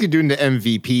 You're basically doing the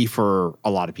MVP for a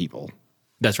lot of people.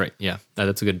 That's right. Yeah.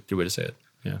 That's a good way to say it.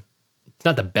 Yeah. It's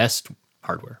not the best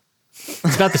hardware.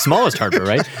 It's not the smallest hardware,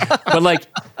 right?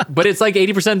 But it's like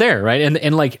 80% there, right?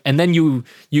 And then you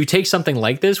take something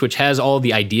like this, which has all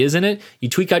the ideas in it, you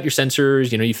tweak out your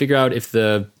sensors, you figure out if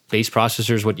the base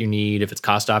processor is what you need, if it's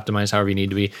cost optimized, however you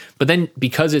need to be. But then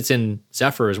because it's in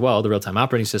Zephyr as well, the real-time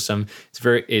operating system,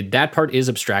 that part is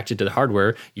abstracted to the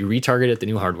hardware. You retarget at the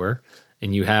new hardware,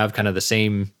 and you have kind of the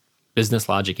same business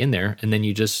logic in there, and then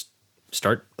you just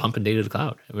start pumping data to the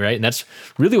cloud, right? And that's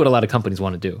really what a lot of companies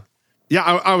want to do. Yeah,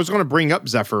 I was going to bring up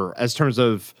Zephyr as terms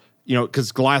of,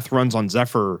 because Goliath runs on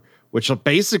Zephyr, which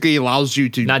basically allows you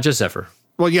to... Not just Zephyr.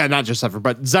 Well, yeah, not just Zephyr,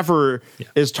 but Zephyr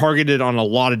is targeted on a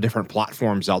lot of different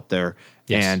platforms out there.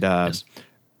 Yes. And Yes.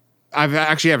 I've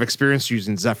actually have experience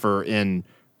using Zephyr in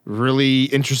really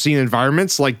interesting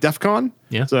environments like DEF CON.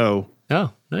 Yeah. So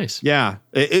Oh, nice. yeah,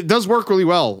 it does work really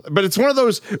well. But it's one of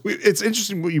those, it's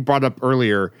interesting what you brought up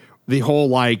earlier, the whole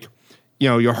like,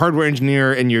 you're a hardware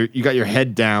engineer and you got your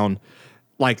head down.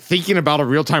 Like thinking about a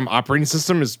real-time operating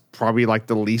system is probably like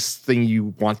the least thing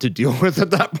you want to deal with at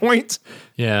that point.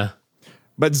 Yeah.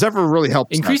 But Zephyr really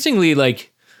helps. Increasingly,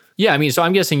 like, yeah, I mean, so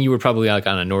I'm guessing you were probably like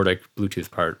on a Nordic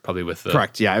Bluetooth part, probably with the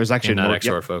Correct. Yeah, it was actually not Nordic,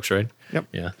 XOR folks, right? Yep.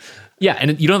 Yeah. Yeah,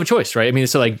 and you don't have a choice, right? I mean,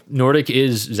 so like Nordic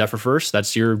is Zephyr first. That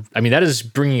is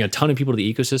bringing a ton of people to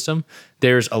the ecosystem.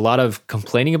 There's a lot of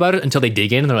complaining about it until they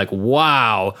dig in and they're like,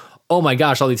 wow, oh my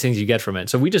gosh, all these things you get from it.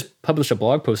 So we just published a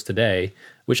blog post today,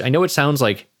 which I know it sounds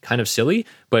like kind of silly,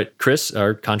 but Chris,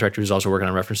 our contractor who's also working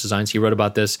on reference designs, he wrote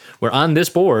about this. We're on this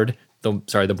board, the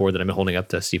board that I'm holding up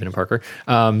to Stephen and Parker.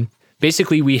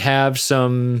 Basically, we have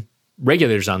some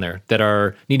regulators on there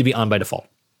that need to be on by default.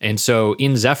 And so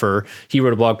in Zephyr, he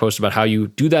wrote a blog post about how you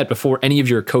do that before any of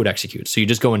your code executes. So you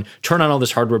just go and turn on all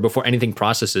this hardware before anything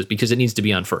processes because it needs to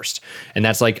be on first. And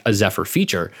that's like a Zephyr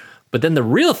feature. But then the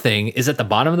real thing is at the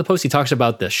bottom of the post, he talks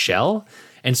about the shell.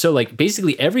 And so like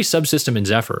basically every subsystem in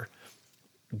Zephyr,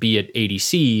 be it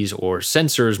ADCs or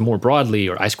sensors more broadly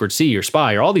or I2C or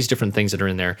SPI or all these different things that are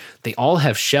in there, they all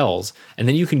have shells. And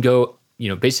then you can go,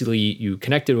 basically you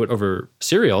connect it over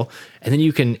serial, and then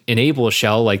you can enable a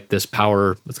shell like this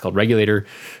power, what's called regulator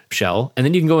shell. And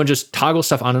then you can go and just toggle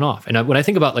stuff on and off. And when I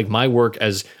think about like my work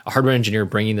as a hardware engineer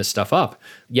bringing this stuff up,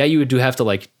 yeah, you do have to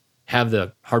like have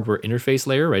the hardware interface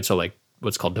layer, right? So like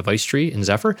what's called device tree in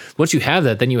Zephyr. Once you have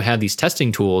that, then you have these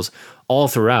testing tools all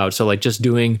throughout. So like just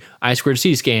doing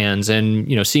I2C scans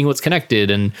and, seeing what's connected.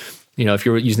 And, if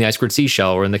you're using the I2C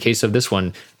shell, or in the case of this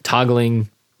one, toggling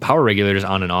power regulators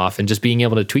on and off and just being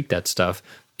able to tweak that stuff.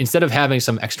 Instead of having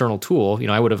some external tool,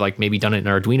 I would have like maybe done it in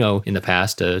Arduino in the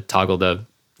past to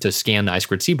to scan the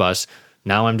I2C bus.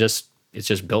 Now it's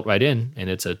just built right in, and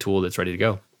it's a tool that's ready to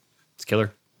go. It's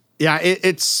killer. Yeah,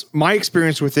 it's my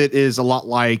experience with it is a lot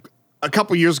like a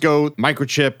couple years ago,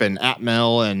 Microchip and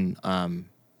Atmel and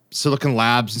Silicon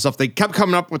Labs and stuff. They kept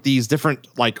coming up with these different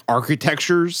like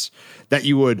architectures that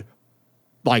you would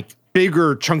like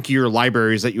bigger, chunkier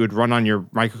libraries that you would run on your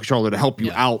microcontroller to help you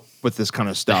out with this kind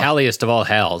of stuff. The halliest of all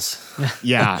hells.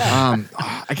 Yeah.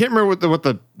 I can't remember what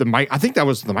the mic. I think that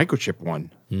was the Microchip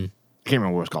one. I can't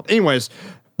remember what it's called. Anyways,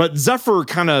 but Zephyr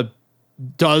kind of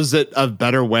does it a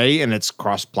better way, and it's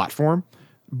cross-platform.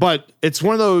 But it's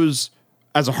one of those,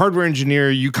 as a hardware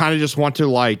engineer, you kind of just want to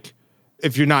like,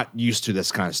 if you're not used to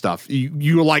this kind of stuff,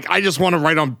 you're like, I just want to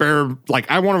write on bare, like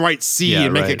I want to write C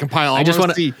and make it compile. I just want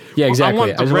to see, exactly. I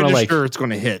want the register it's going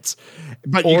to hit,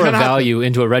 but or a value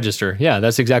into a register. Yeah,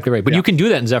 that's exactly right. But you can do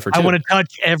that in Zephyr too. I want to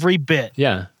touch every bit.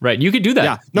 Yeah, right. You could do that.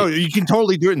 Yeah, no, you can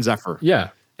totally do it in Zephyr. Yeah,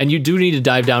 and you do need to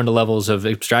dive down to levels of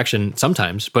abstraction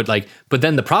sometimes. But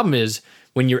then the problem is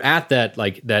when you're at that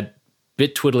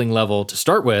bit twiddling level to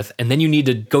start with, and then you need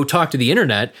to go talk to the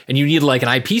internet and you need like an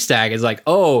IP stack. It's like,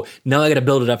 oh, now I got to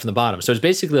build it up from the bottom. So it's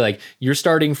basically like you're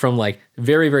starting from like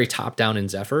very, very top down in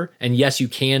Zephyr. And yes, you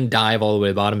can dive all the way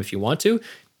to the bottom if you want to.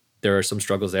 There are some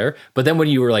struggles there. But then when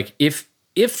you were like, if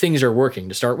things are working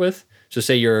to start with, so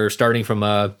say you're starting from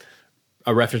a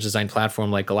reference design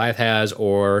platform like Goliath has,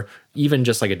 or even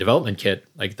just like a development kit,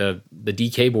 like the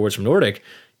DK boards from Nordic,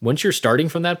 once you're starting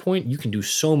from that point, you can do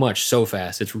so much so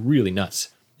fast. It's really nuts.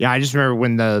 Yeah, I just remember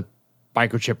when the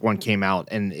Microchip one came out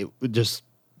and it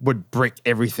would brick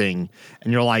everything.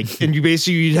 And you're like, and it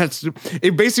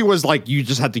basically was like you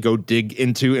just had to go dig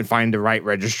into and find the right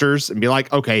registers and be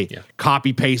like, okay,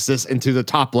 copy paste this into the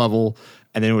top level,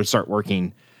 and then it would start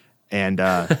working. And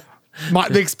the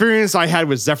experience I had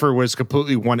with Zephyr was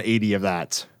completely 180 of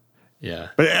that. Yeah.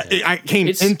 But I came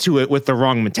into it with the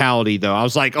wrong mentality, though. I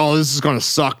was like, oh, this is going to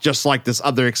suck just like this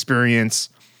other experience.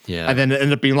 Yeah. And then it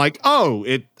ended up being like, oh,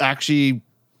 it actually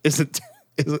it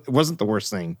wasn't the worst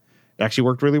thing. It actually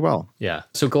worked really well. Yeah.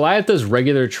 So Goliath does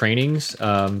regular trainings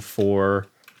for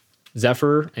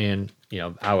Zephyr and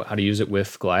how to use it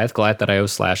with Goliath,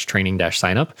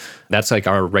 goliath.io/training-signup. That's like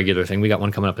our regular thing. We got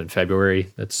one coming up in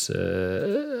February. That's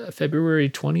February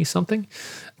 20 something.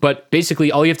 But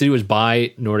basically all you have to do is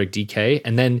buy Nordic DK,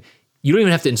 and then you don't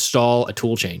even have to install a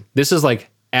tool chain. This is like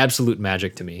absolute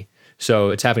magic to me. So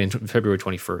it's happening February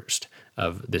 21st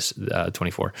of this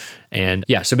 24. And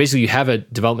yeah, so basically you have a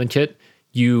development kit.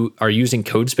 You are using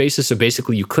code spaces. So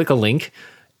basically you click a link,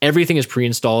 everything is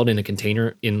pre-installed in a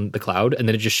container in the cloud, and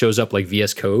then it just shows up like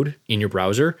VS Code in your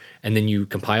browser, and then you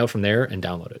compile from there and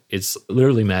download it. It's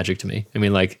literally magic to me. I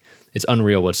mean, like, it's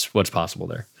unreal what's possible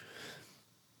there.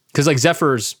 Because like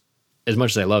Zephyr's, as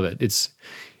much as I love it,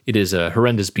 it is a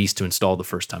horrendous beast to install the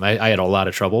first time. I had a lot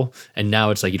of trouble, and now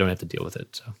it's like you don't have to deal with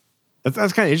it. So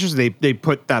That's kind of interesting. They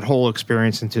put that whole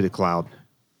experience into the cloud.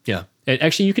 yeah. And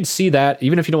actually, you can see that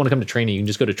even if you don't want to come to training, you can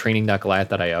just go to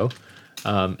training.goliath.io.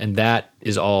 And that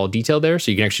is all detailed there.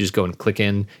 So you can actually just go and click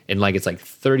in, and like it's like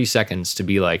 30 seconds to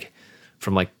be like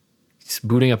from like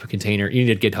booting up a container. You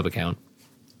need a GitHub account.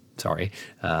 Sorry.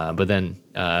 But then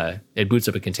it boots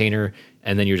up a container,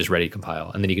 and then you're just ready to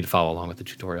compile. And then you can follow along with the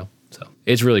tutorial. So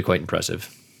it's really quite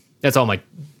impressive. That's all my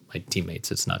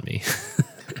teammates. It's not me.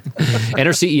 And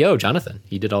our CEO, Jonathan,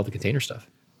 he did all the container stuff.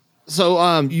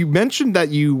 So you mentioned that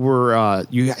you were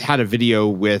you had a video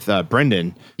with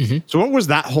Brendan. Mm-hmm. So what was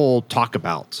that whole talk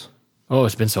about? Oh,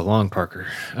 it's been so long, Parker.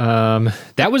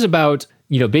 That was about,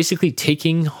 basically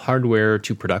taking hardware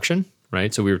to production,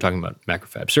 right? So we were talking about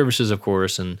macrofab services, of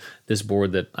course, and this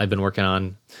board that I've been working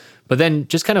on. But then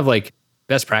just kind of like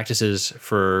best practices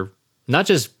for not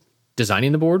just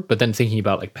designing the board, but then thinking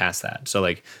about like past that. So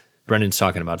like Brendan's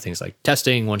talking about things like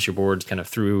testing once your board's kind of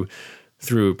through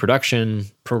production,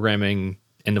 programming,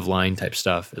 end of line type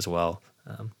stuff as well.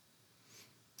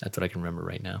 That's what I can remember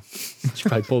right now. Should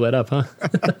probably pull that up, huh?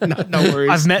 No worries.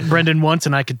 I've met Brendan once,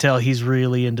 and I could tell he's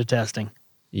really into testing.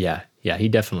 Yeah, he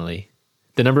definitely.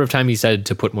 The number of times he said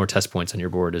to put more test points on your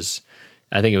board is,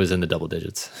 I think it was in the double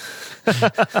digits.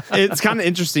 It's kind of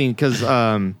interesting because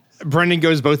Brendan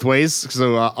goes both ways.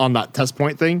 So on that test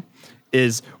point thing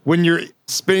is when you're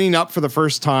spinning up for the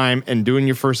first time and doing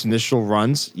your first initial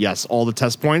runs, yes, all the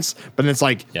test points. But it's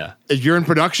like, if you're in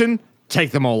production,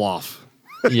 take them all off.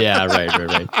 Yeah,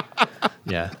 right.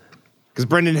 Yeah. Because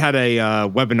Brendan had a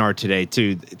webinar today,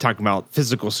 too, talking about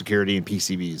physical security and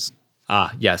PCBs.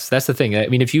 Ah, yes, that's the thing. I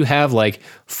mean, if you have like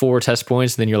 4 test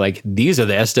points, then you're like, these are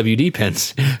the SWD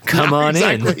pins. Come on in.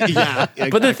 Yeah, exactly.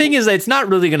 But the thing is that it's not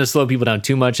really going to slow people down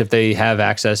too much if they have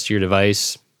access to your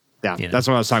device. Yeah, that's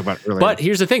what I was talking about earlier. But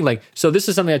here's the thing. Like, so this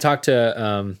is something I talked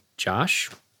to Josh.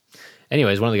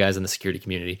 Anyways, one of the guys in the security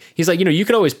community, he's like, you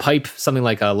could always pipe something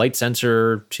like a light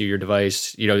sensor to your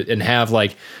device, and have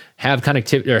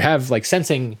connectivity or have like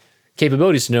sensing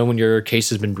capabilities to know when your case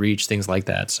has been breached, things like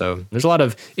that. So there's a lot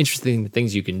of interesting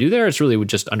things you can do there. It's really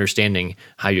just understanding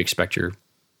how you expect your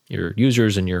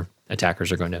users and your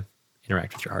attackers are going to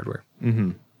interact with your hardware.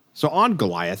 Mm-hmm. So on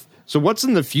Goliath, so what's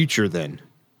in the future then?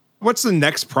 What's the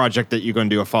next project that you're going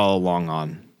to do a follow along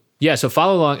on? Yeah, so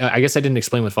follow along, I guess I didn't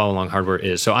explain what follow along hardware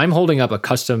is. So I'm holding up a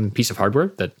custom piece of hardware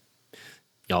that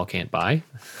y'all can't buy.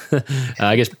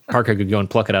 I guess Parker could go and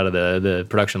pluck it out of the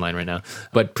production line right now,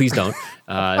 but please don't.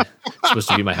 It's supposed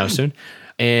to be my house soon.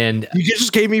 And you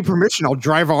just gave me permission. I'll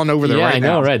drive on over there right now.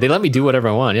 Yeah, I know, right? They let me do whatever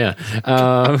I want,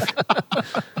 yeah.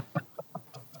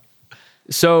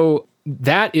 So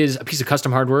that is a piece of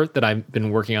custom hardware that I've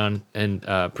been working on and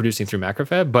producing through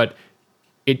Macrofab, but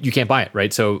you can't buy it,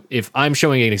 right? So if I'm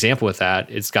showing an example with that,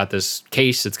 it's got this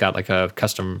case, it's got like a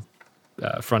custom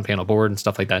front panel board and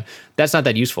stuff like that. That's not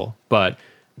that useful, but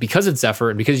because it's Zephyr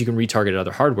and because you can retarget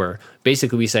other hardware,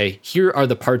 basically we say, here are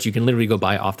the parts you can literally go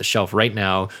buy off the shelf right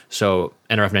now. So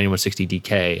NRF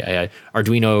 9160DK,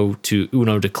 Arduino to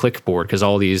Uno to click board, because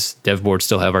all these dev boards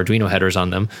still have Arduino headers on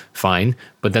them, fine.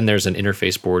 But then there's an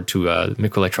interface board to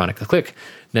microelectronic to click.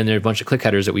 Then there are a bunch of click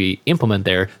headers that we implement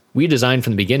there. We designed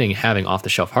from the beginning having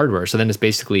off-the-shelf hardware. So then it's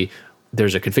basically,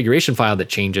 there's a configuration file that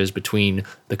changes between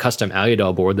the custom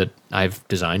Aludel board that I've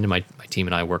designed and my team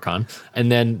and I work on,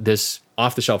 and then this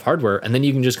off-the-shelf hardware, and then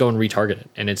you can just go and retarget it.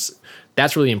 And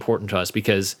that's really important to us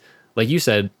because, like you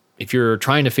said, if you're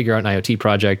trying to figure out an IoT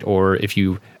project, or if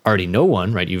you already know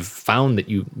one, right, you've found that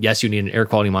you need an air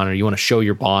quality monitor, you want to show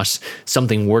your boss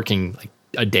something working like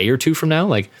a day or two from now,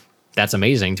 like that's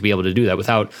amazing to be able to do that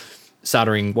without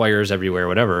soldering wires everywhere,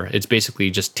 whatever. It's basically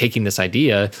just taking this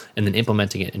idea and then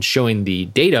implementing it and showing the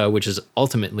data, which is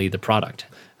ultimately the product.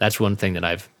 That's one thing that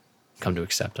I've come to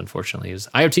accept, unfortunately, is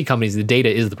IoT companies, the data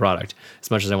is the product as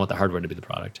much as I want the hardware to be the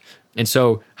product. And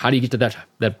so how do you get to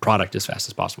that product as fast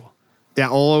as possible? Yeah,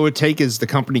 all it would take is the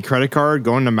company credit card,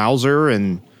 going to Mauser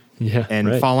and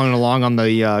following along on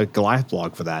the Goliath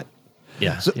blog for that.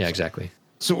 Yeah, exactly.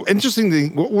 So interestingly,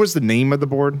 what was the name of the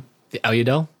board? The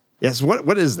Aludel? Yes,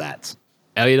 what is that?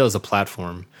 Aludel is a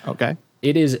platform. Okay.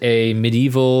 It is a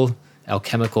medieval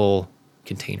alchemical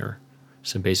container.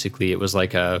 So basically it was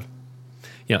like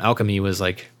alchemy was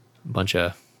like a bunch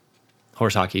of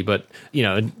horse hockey, but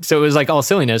so it was like all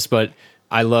silliness, but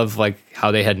I love like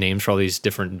how they had names for all these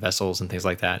different vessels and things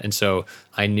like that. And so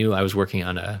I knew I was working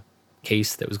on a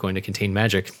case that was going to contain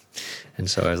magic. And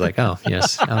so I was like, oh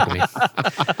yes, alchemy.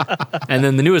 And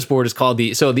then the newest board is called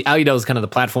the Aludel is kind of the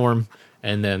platform,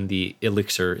 and then the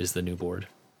Elixir is the new board.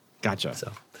 Gotcha.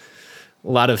 So a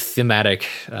lot of thematic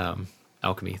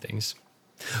alchemy things.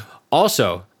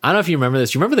 Also, I don't know if you remember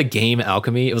this. You remember the game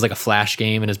Alchemy? It was like a Flash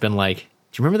game, and it's been like, do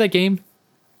you remember that game?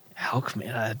 Alchemy,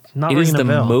 not It is ringing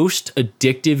the a bell. most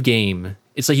addictive game.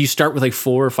 It's like you start with like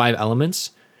 4 or 5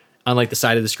 elements on like the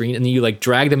side of the screen, and then you like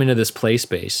drag them into this play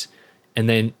space, and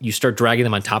then you start dragging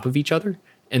them on top of each other.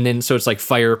 And then so it's like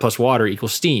fire plus water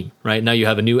equals steam, right? Now you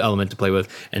have a new element to play with,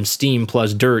 and steam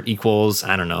plus dirt equals,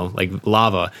 I don't know, like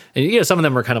lava. And you know, some of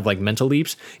them are kind of like mental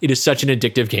leaps. It is such an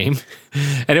addictive game.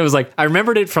 And it was like, I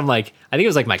remembered it from like, I think it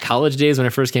was like my college days when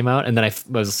it first came out. And then I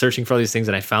was searching for all these things,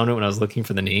 and I found it when I was looking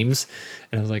for the names.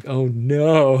 And I was like, oh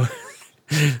no.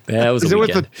 That was Is a it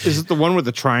weekend. is it the one with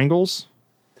the triangles?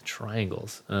 The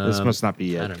triangles. This must not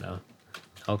be it. I don't know.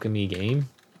 Alchemy game.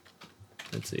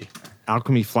 Let's see.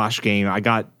 Alchemy Flash game. I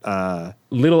got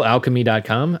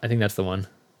littlealchemy.com. I think that's the one.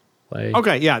 Like,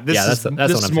 okay, yeah. This that's is what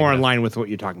this I'm is more thinking in of. line with what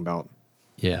you're talking about.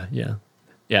 Yeah.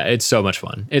 It's so much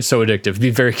fun. It's so addictive. Be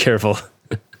very careful.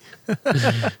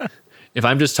 If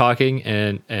I'm just talking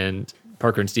and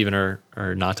Parker and Steven are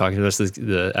not talking to us,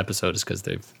 the episode is because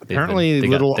Apparently, they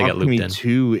Little got looped Alchemy in.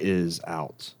 2 is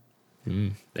out.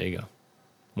 There you go.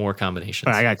 More combinations.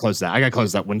 But I gotta close that. I gotta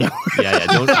close that window. yeah.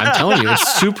 I'm telling you,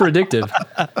 it's super addictive.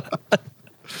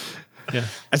 Yeah.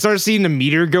 I started seeing the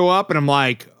meter go up, and I'm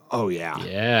like, oh yeah.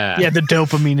 Yeah. Yeah, the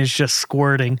dopamine is just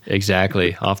squirting.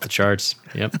 Exactly. Off the charts.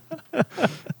 Yep.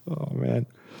 Oh man.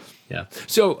 Yeah.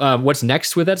 So what's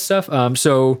next with that stuff?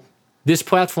 So this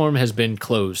platform has been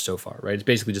closed so far, right? It's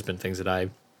basically just been things that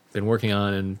I've been working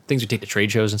on and things we take to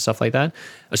trade shows and stuff like that.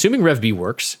 Assuming RevB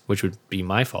works, which would be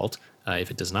my fault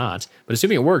if it does not, but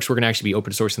assuming it works, we're going to actually be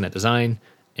open sourcing that design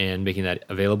and making that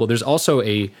available. There's also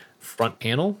a front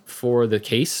panel for the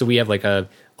case. So we have like a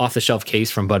off-the-shelf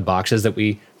case from Bud Boxes that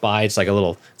we buy. It's like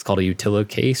it's called a Utila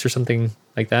case or something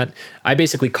like that. I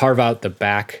basically carve out the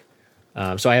back.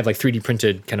 So I have like 3D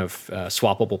printed kind of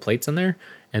swappable plates in there.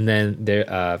 And then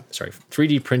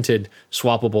 3D printed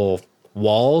swappable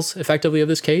walls effectively of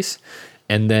this case.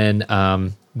 And then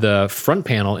the front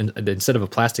panel, instead of a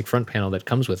plastic front panel that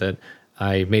comes with it,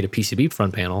 I made a PCB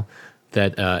front panel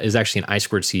that is actually an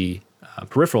I2C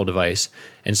peripheral device.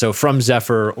 And so from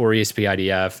Zephyr or ESP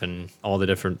IDF and all the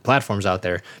different platforms out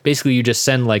there, basically you just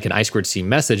send like an I2C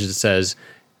message that says,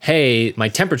 hey, my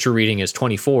temperature reading is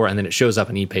 24, and then it shows up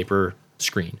an e-paper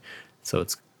screen. So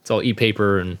it's all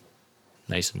e-paper and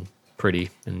nice and pretty.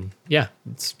 And yeah,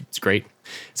 it's great.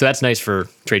 So that's nice for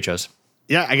trade shows.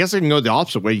 Yeah, I guess I can go the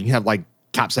opposite way. You can have like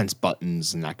CapSense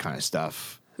buttons and that kind of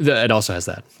stuff. It also has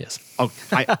that, yes. Oh,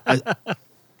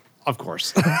 of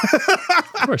course.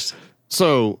 Of course.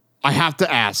 So I have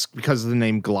to ask, because of the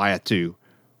name Goliath 2.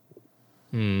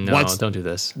 No, don't do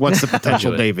this. What's the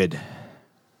potential, Do it. David?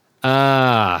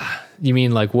 You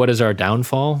mean like what is our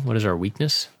downfall? What is our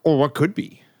weakness? Or what could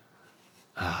be?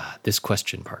 This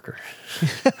question, Parker.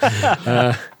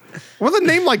 With a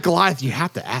name like Goliath, you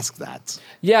have to ask that.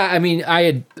 Yeah, I mean,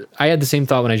 I had the same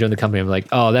thought when I joined the company. I'm like,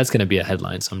 oh, that's going to be a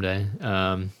headline someday.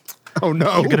 Oh,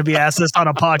 no. You're going to be asked this on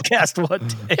a podcast one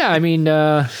day. Yeah, I mean,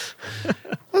 I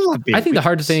think the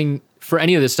hard thing for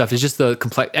any of this stuff is just the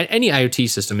complex. Any IoT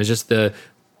system is just the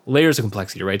layers of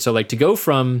complexity, right? So like to go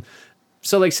from,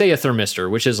 like say a thermistor,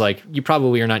 which is like you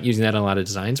probably are not using that in a lot of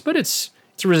designs, but it's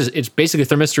basically a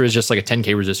thermistor is just like a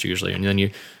 10K resistor usually, and then you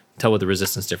tell what the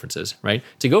resistance difference is, right?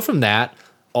 To go from that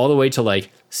all the way to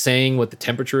like saying what the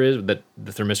temperature is that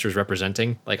the thermistor is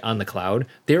representing, like on the cloud,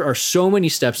 there are so many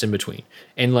steps in between.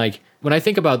 And like when I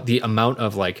think about the amount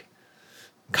of like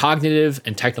cognitive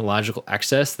and technological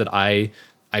excess that I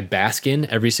bask in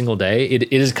every single day,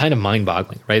 it is kind of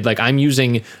mind-boggling, right? Like I'm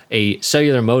using a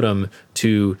cellular modem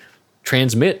to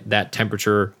transmit that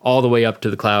temperature all the way up to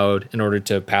the cloud in order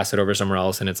to pass it over somewhere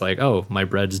else, and it's like, oh, my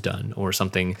bread's done, or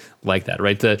something like that,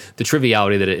 right? The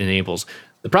triviality that it enables.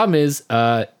 The problem is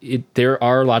there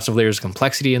are lots of layers of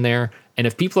complexity in there, and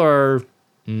if people are,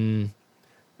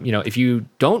 if you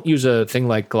don't use a thing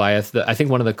like Goliath, I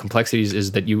think one of the complexities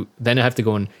is that you then have to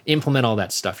go and implement all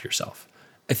that stuff yourself.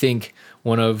 I think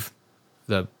one of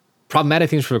the problematic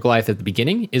things for Goliath at the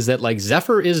beginning is that like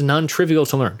Zephyr is non-trivial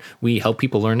to learn. We help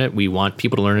people learn it. We want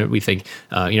people to learn it. We think,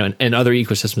 and other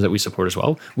ecosystems that we support as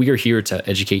well. We are here to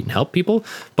educate and help people.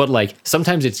 But like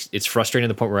sometimes it's frustrating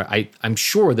to the point where I'm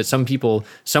sure that some people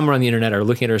somewhere on the internet are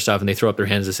looking at our stuff and they throw up their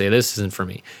hands and say, this isn't for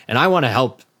me. And I want to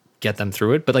help get them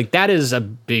through it. But like that is a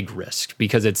big risk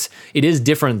because it is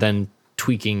different than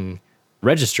tweaking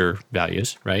register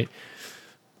values, right?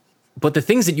 But the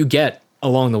things that you get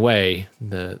along the way,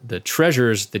 the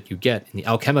treasures that you get in the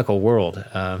alchemical world,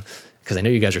 because I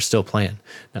know you guys are still playing.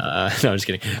 No, I'm just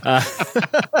kidding.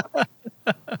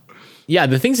 yeah,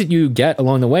 the things that you get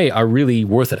along the way are really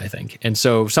worth it, I think. And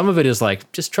so some of it is like,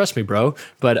 just trust me, bro.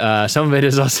 But some of it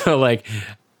is also like,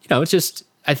 it's just,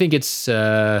 I think it's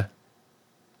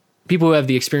people who have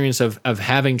the experience of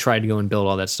having tried to go and build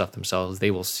all that stuff themselves,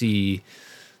 they will see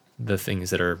the things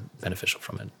that are beneficial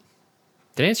from it.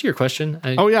 Did I answer your question?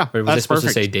 Oh, yeah. Or was I supposed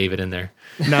to say David in there?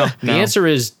 No. The answer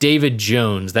is David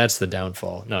Jones. That's the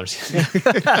downfall. No, I'm just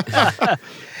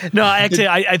No, actually,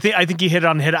 I think you hit it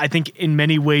on the head. I think in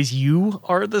many ways you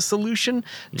are the solution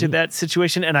to that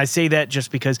situation. And I say that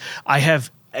just because I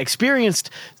have experienced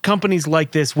companies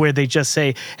like this where they just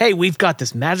say, hey, we've got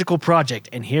this magical project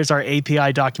and here's our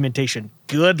API documentation.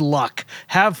 Good luck.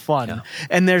 Have fun. Yeah.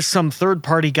 And there's some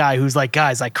third-party guy who's like,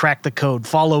 guys, I cracked the code.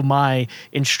 Follow my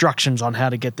instructions on how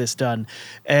to get this done.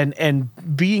 And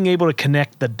being able to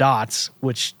connect the dots,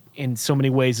 which in so many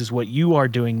ways is what you are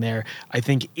doing there, I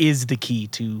think is the key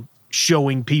to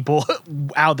showing people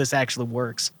how this actually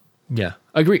works. Yeah,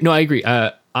 I agree. No, I agree.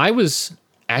 I was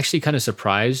actually kind of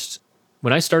surprised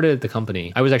when I started at the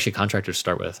company. I was actually a contractor to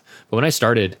start with, but when I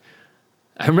started,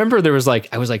 I remember there was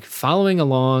I was following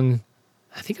along.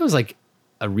 I think it was like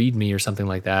a README or something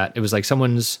like that. It was like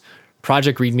someone's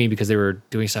project README because they were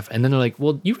doing stuff, and then they're like,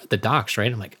 "Well, you read the docs,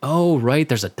 right?" I'm like, "Oh, right.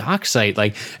 There's a doc site."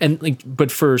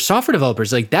 But for software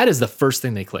developers, that is the first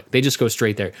thing they click. They just go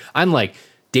straight there. I'm like,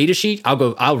 data sheet.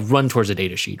 I'll run towards a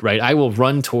data sheet, right? I will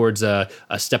run towards a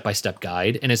step-by-step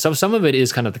guide. And it's some of it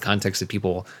is kind of the context that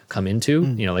people come into,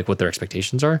 like what their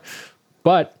expectations are.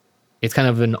 But it's kind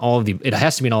of it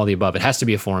has to be in all of the above. It has to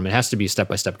be a forum. It has to be a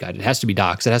step-by-step guide. It has to be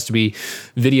docs. It has to be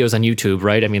videos on YouTube,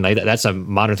 right? I mean, that's a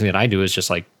modern thing that I do is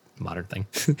just modern thing.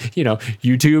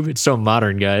 YouTube, it's so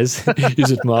modern, guys.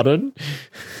 Is it modern?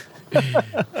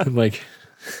 I'm like...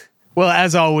 Well,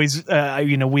 as always,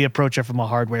 we approach it from a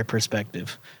hardware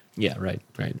perspective. Yeah, right.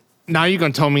 Now you're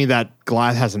going to tell me that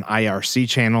Goliath has an IRC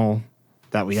channel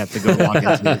that we have to go log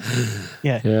into.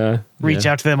 Yeah. Reach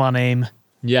out to them on AIM.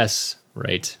 Yes,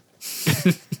 right.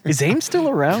 Is AIM still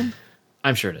around?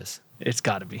 I'm sure it is. It's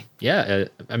got to be. Yeah,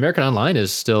 American Online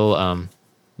is still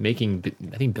making,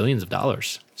 I think, billions of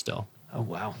dollars still. Oh,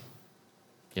 wow.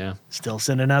 Yeah. Still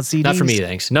sending out CDs? Not for me,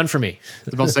 thanks. None for me. I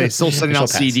was about to say, still sending out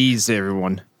CDs to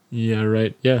everyone. Yeah,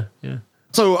 right. Yeah.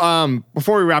 So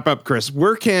before we wrap up, Chris,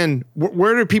 where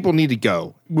do people need to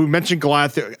go? We mentioned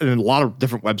Goliath in a lot of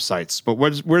different websites, but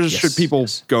where should people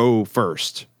go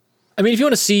first? I mean, if you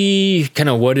want to see kind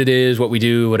of what it is, what we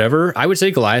do, whatever, I would say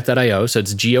Goliath.io. So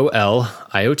it's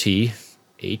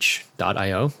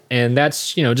GOLIOTH.io. And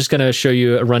that's, just going to show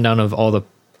you a rundown of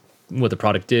what the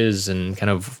product is and kind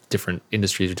of different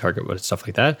industries we target, stuff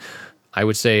like that. I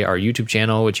would say our YouTube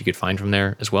channel, which you could find from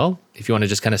there as well. If you want to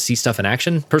just kind of see stuff in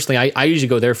action. Personally, I usually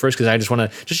go there first because I just want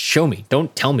to just show me.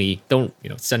 Don't tell me. Don't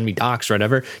send me docs or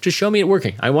whatever. Just show me it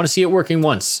working. I want to see it working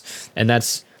once. And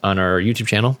that's on our YouTube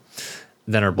channel.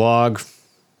 Then our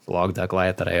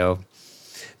blog.goliath.io.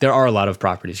 There are a lot of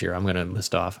properties here. I'm going to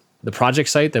list off. The project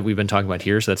site that we've been talking about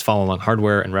here, so that's Follow Along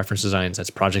Hardware and Reference Designs. That's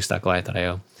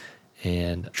projects.goliath.io.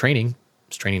 And training,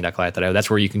 it's training.goliath.io. That's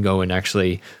where you can go and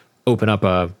actually open up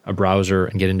a browser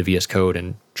and get into VS Code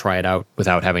and try it out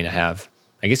without having to have,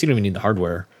 I guess you don't even need the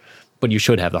hardware, but you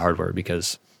should have the hardware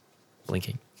because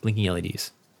blinking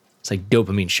LEDs. It's like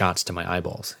dopamine shots to my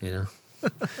eyeballs,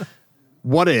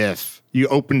 What if you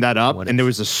opened that up and there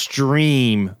was a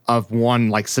stream of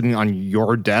one sitting on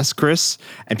your desk, Chris,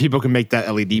 and people can make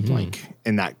that LED blink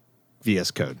in that VS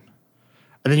Code?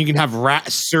 And then you can have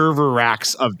server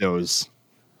racks of those.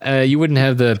 You wouldn't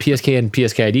have the PSK and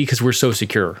PSKID because we're so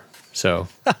secure. So,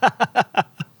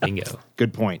 bingo.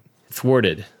 Good point.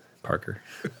 Thwarted, Parker.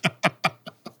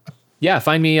 Yeah,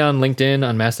 find me on LinkedIn,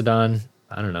 on Mastodon.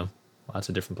 I don't know. Lots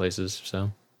of different places.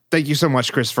 So, thank you so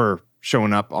much, Chris, for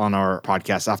showing up on our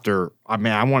podcast after, I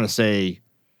want to say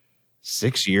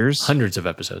 6 years. Hundreds of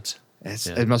episodes.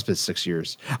 It must have been 6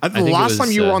 years. The last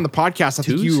time you were on the podcast, I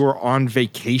think you were on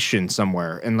vacation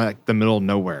somewhere in the middle of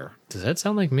nowhere. Does that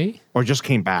sound like me? Or just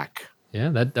came back?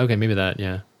 Yeah, okay, maybe that,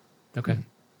 yeah. Okay.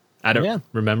 I don't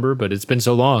remember, but it's been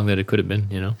so long that it could have been,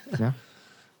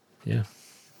 Yeah.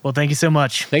 Well, thank you so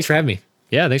much. Thanks for having me.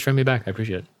 Yeah, thanks for having me back. I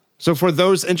appreciate it. So for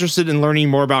those interested in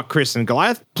learning more about Chris and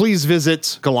Goliath, please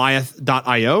visit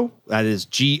Goliath.io. That is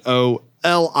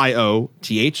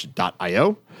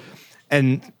GOLIOTH.io.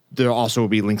 And there also will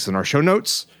be links in our show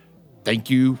notes. Thank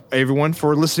you, everyone,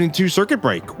 for listening to Circuit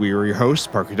Break. We are your hosts,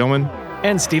 Parker Dillman.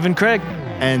 And Stephen Craig.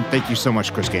 And thank you so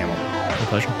much, Chris Gammell. My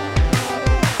pleasure.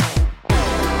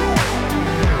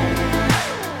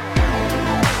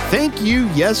 Thank you,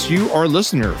 yes, you, our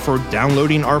listener, for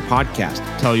downloading our podcast.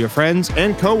 Tell your friends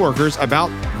and coworkers about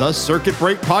the Circuit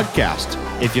Break podcast.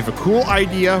 If you have a cool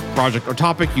idea, project, or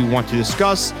topic you want to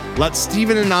discuss, let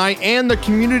Steven and I and the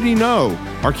community know.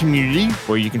 Our community,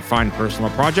 where you can find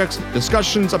personal projects,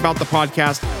 discussions about the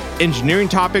podcast, engineering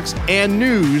topics, and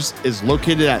news, is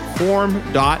located at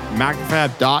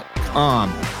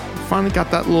forum.macrofab.com. Finally got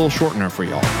that little shortener for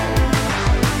y'all.